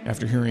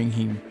 After hearing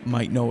he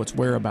might know its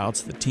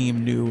whereabouts, the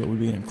team knew it would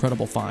be an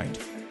incredible find,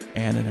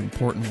 and an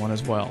important one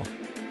as well.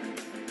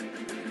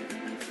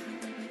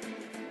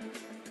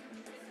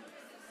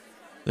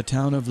 The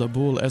town of La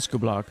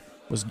Boule-Escoublac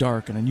was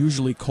dark and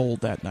unusually cold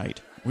that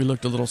night. We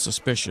looked a little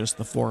suspicious,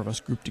 the four of us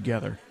grouped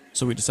together,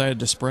 so we decided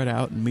to spread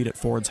out and meet at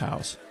Ford's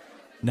house.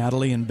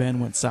 Natalie and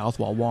Ben went south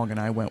while Wong and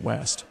I went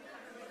west.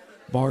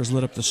 Bars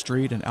lit up the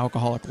street and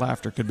alcoholic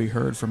laughter could be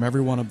heard from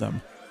every one of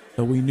them,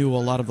 though we knew a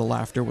lot of the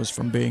laughter was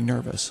from being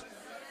nervous.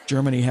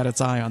 Germany had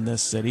its eye on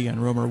this city,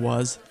 and rumor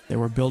was they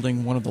were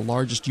building one of the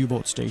largest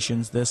U-boat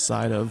stations this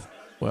side of,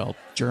 well,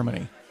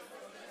 Germany.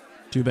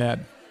 Too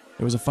bad.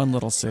 It was a fun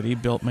little city,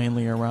 built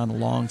mainly around a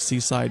long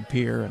seaside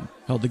pier and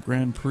held the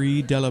Grand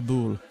Prix de la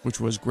Boule,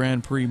 which was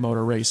Grand Prix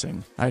motor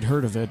racing. I'd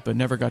heard of it, but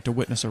never got to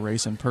witness a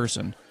race in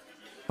person.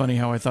 Funny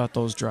how I thought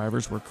those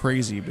drivers were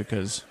crazy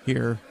because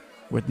here,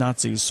 with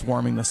Nazis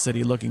swarming the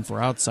city looking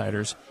for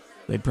outsiders,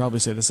 they'd probably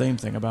say the same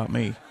thing about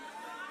me.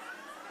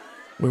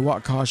 We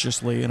walked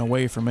cautiously and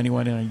away from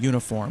anyone in a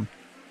uniform.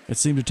 It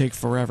seemed to take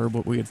forever,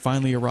 but we had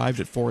finally arrived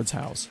at Ford's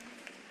house.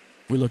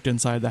 We looked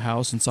inside the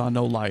house and saw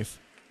no life.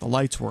 The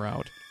lights were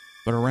out,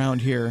 but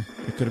around here,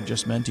 it could have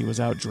just meant he was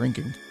out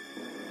drinking.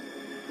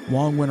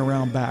 Wong went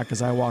around back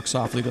as I walked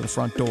softly to the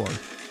front door.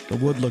 The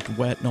wood looked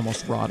wet and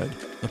almost rotted.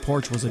 The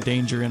porch was a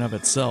danger in of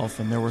itself,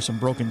 and there were some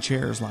broken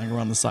chairs lying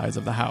around the sides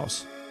of the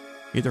house.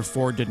 Either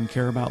Ford didn't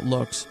care about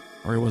looks,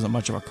 or he wasn't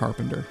much of a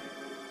carpenter.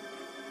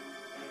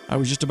 I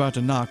was just about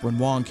to knock when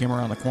Wong came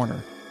around the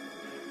corner.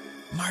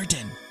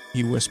 "Martin,"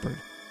 he whispered,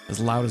 as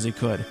loud as he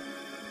could.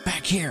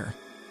 "Back here,"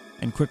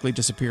 and quickly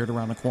disappeared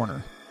around the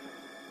corner.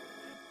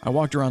 I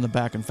walked around the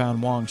back and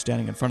found Wong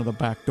standing in front of the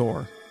back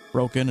door,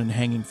 broken and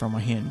hanging from a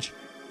hinge.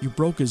 "You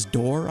broke his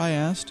door?" I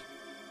asked.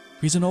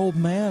 "He's an old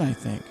man, I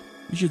think.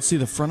 You should see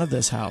the front of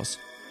this house."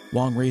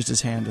 Wong raised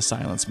his hand to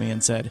silence me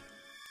and said,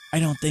 "I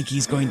don't think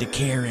he's going to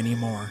care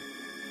anymore."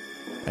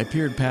 I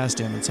peered past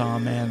him and saw a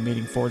man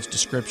meeting Ford's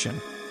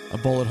description, a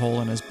bullet hole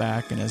in his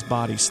back and his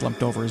body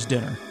slumped over his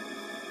dinner.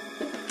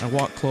 I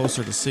walked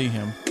closer to see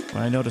him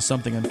when I noticed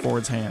something in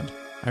Ford's hand.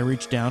 I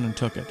reached down and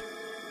took it,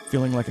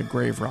 feeling like a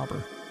grave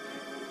robber.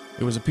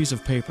 It was a piece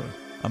of paper,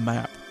 a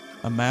map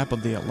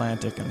of the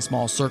Atlantic and a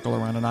small circle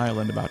around an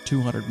island about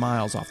 200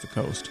 miles off the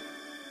coast.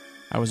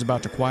 I was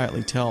about to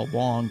quietly tell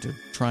Wong to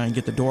try and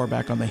get the door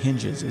back on the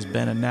hinges as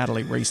Ben and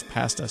Natalie raced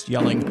past us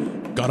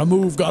yelling, "Gotta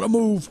move, gotta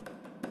move!"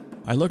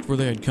 I looked where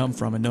they had come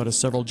from and noticed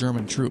several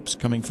German troops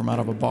coming from out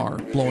of a bar,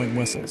 blowing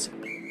whistles.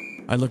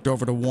 I looked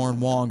over to warn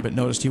Wong but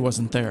noticed he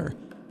wasn't there.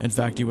 In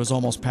fact, he was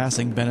almost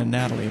passing Ben and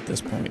Natalie at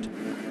this point.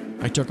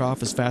 I took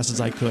off as fast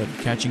as I could,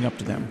 catching up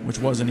to them, which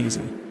wasn't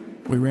easy.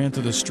 We ran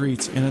through the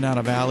streets, in and out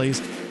of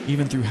alleys,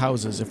 even through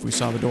houses if we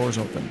saw the doors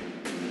open.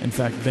 In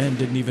fact, Ben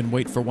didn't even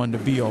wait for one to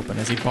be open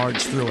as he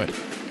barged through it,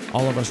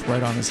 all of us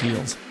right on his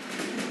heels.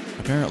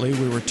 Apparently,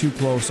 we were too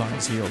close on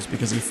his heels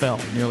because he fell,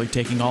 nearly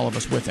taking all of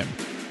us with him.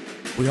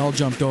 We all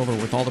jumped over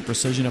with all the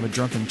precision of a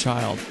drunken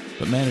child,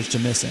 but managed to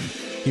miss him.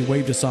 He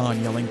waved us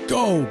on, yelling,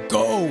 "Go,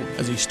 go!"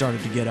 as he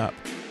started to get up.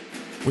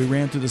 We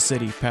ran through the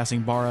city, passing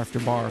bar after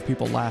bar of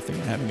people laughing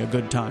and having a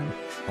good time,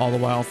 all the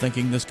while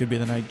thinking this could be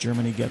the night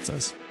Germany gets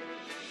us.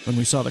 When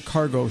we saw the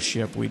cargo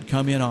ship we'd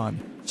come in on,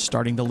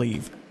 starting to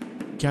leave,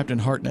 Captain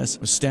Hartness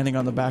was standing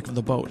on the back of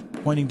the boat,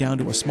 pointing down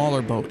to a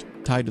smaller boat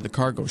tied to the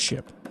cargo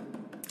ship.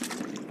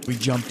 We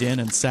jumped in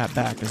and sat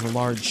back as the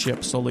large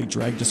ship slowly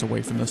dragged us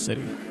away from the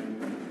city.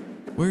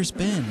 "Where's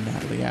Ben?"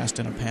 Natalie asked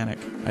in a panic.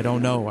 "I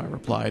don't know," I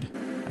replied.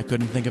 I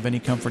couldn't think of any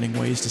comforting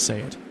ways to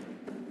say it.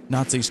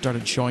 Nazis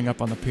started showing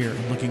up on the pier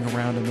and looking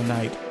around in the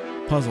night,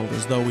 puzzled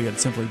as though we had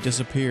simply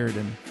disappeared,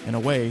 and in a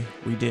way,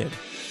 we did.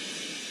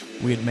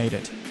 We had made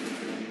it.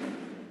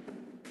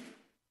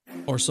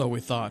 Or so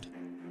we thought.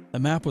 The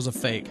map was a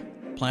fake,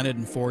 planted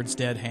in Ford's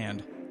dead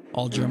hand.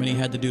 All Germany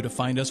had to do to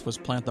find us was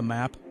plant the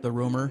map, the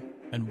rumor,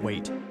 and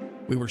wait.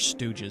 We were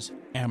stooges,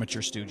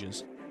 amateur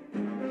stooges.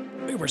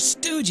 "We were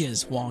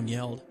stooges!" Wong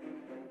yelled.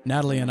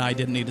 Natalie and I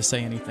didn't need to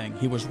say anything.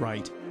 He was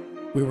right.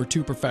 We were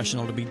too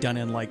professional to be done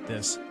in like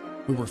this.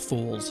 We were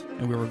fools,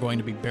 and we were going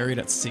to be buried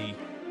at sea.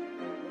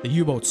 The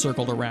U-boat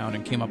circled around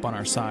and came up on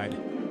our side.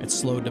 It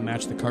slowed to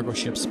match the cargo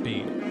ship's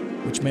speed,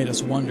 which made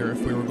us wonder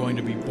if we were going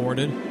to be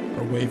boarded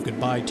or waved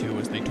goodbye to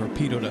as they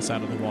torpedoed us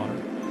out of the water.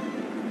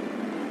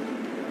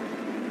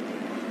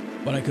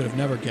 What I could have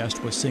never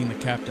guessed was seeing the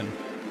captain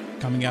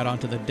coming out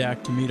onto the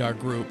deck to meet our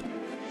group.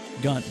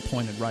 Gun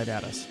pointed right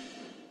at us.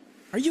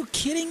 "Are you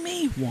kidding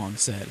me?" Wong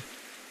said.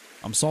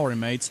 "I'm sorry,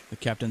 mates," the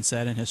captain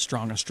said in his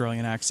strong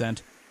Australian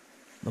accent.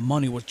 "The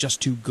money was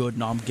just too good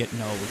and I'm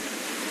getting old."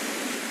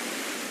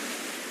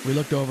 We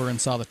looked over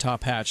and saw the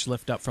top hatch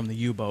lift up from the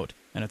U-boat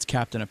and its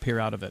captain appear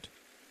out of it.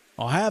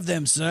 "I'll have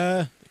them,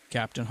 sir,"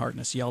 Captain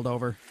Hartness yelled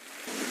over.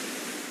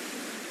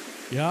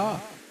 "Yeah,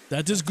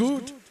 that is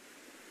good,"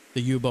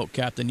 the U-boat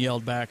captain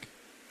yelled back.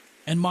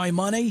 "And my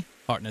money?"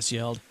 Hartness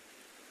yelled.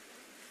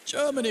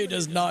 "Germany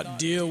does not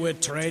deal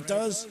with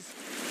traitors."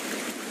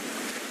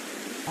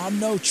 "I'm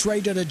no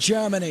traitor to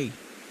Germany."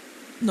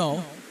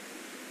 "No,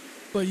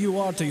 but you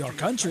are to your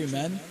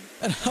countrymen,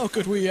 and how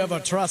could we ever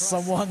trust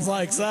someone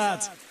like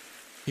that?"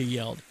 he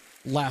yelled,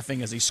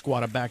 laughing as he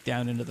squatted back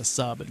down into the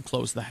sub and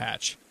closed the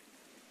hatch.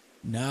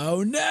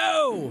 "No,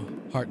 no!"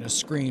 Hartness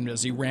screamed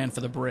as he ran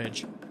for the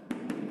bridge.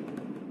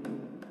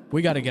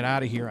 "We gotta get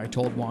out of here," I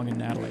told Wong and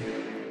Natalie.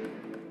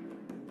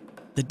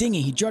 "The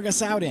dinghy he drug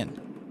us out in.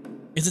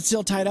 Is it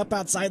still tied up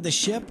outside the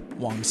ship?"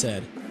 Wong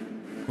said.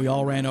 We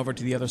all ran over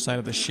to the other side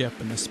of the ship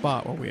in the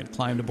spot where we had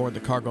climbed aboard the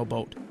cargo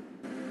boat.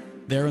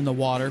 There in the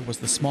water was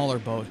the smaller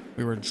boat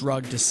we were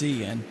drugged to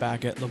sea in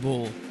back at La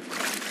Boule.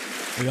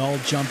 We all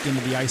jumped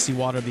into the icy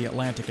water of the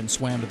Atlantic and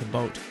swam to the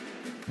boat.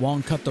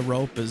 Wong cut the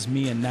rope as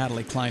me and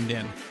Natalie climbed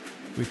in.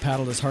 We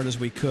paddled as hard as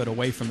we could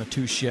away from the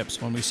two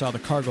ships when we saw the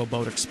cargo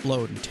boat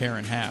explode and tear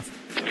in half.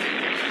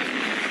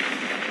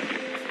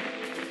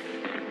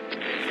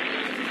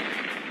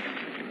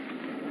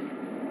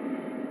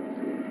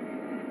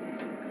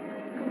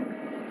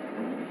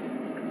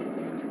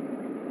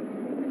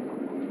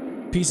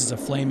 Pieces of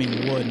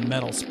flaming wood and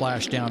metal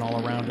splashed down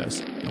all around us,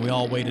 and we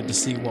all waited to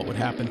see what would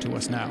happen to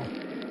us now.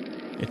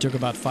 It took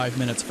about 5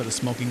 minutes for the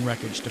smoking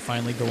wreckage to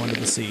finally go under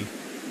the sea,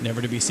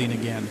 never to be seen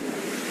again.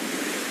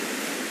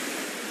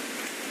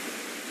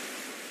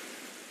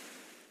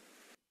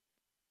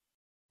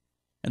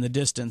 In the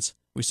distance,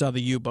 we saw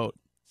the U-boat,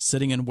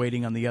 sitting and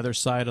waiting on the other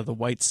side of the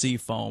white sea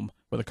foam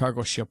where the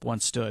cargo ship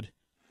once stood.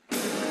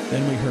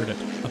 Then we heard it,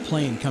 a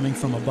plane coming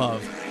from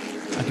above.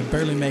 I could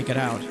barely make it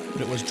out,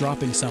 but it was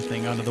dropping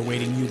something onto the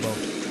waiting U-boat.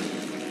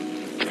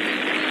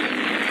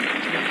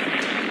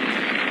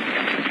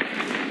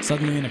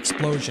 Suddenly an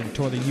explosion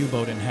tore the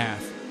U-boat in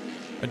half.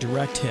 A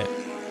direct hit.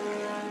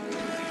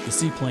 The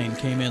seaplane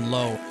came in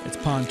low, its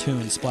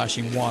pontoon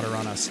splashing water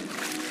on us.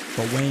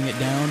 But weighing it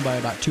down by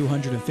about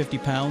 250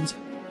 pounds,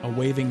 a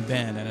waving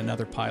Ben and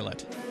another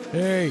pilot.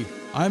 Hey,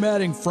 I'm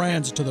adding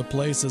France to the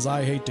places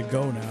I hate to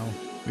go now.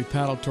 We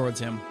paddled towards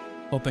him,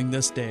 hoping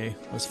this day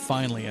was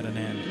finally at an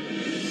end.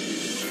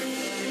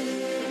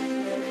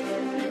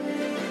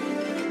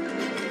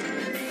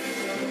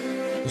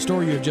 The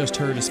story you have just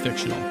heard is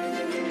fictional.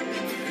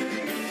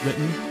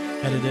 Written,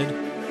 edited,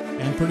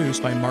 and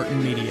produced by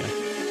Martin Media.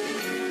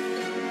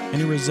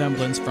 Any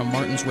resemblance from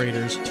Martin's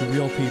Raiders to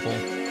real people,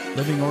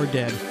 living or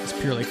dead, is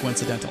purely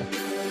coincidental.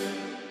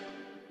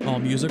 All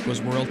music was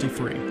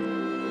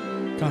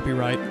royalty-free.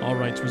 Copyright, all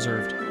rights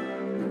reserved.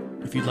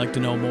 If you'd like to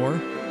know more,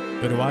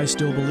 go to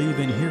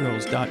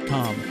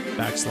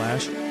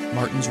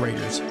IStillBelieveInHeroes.com/Martin's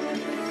Raiders.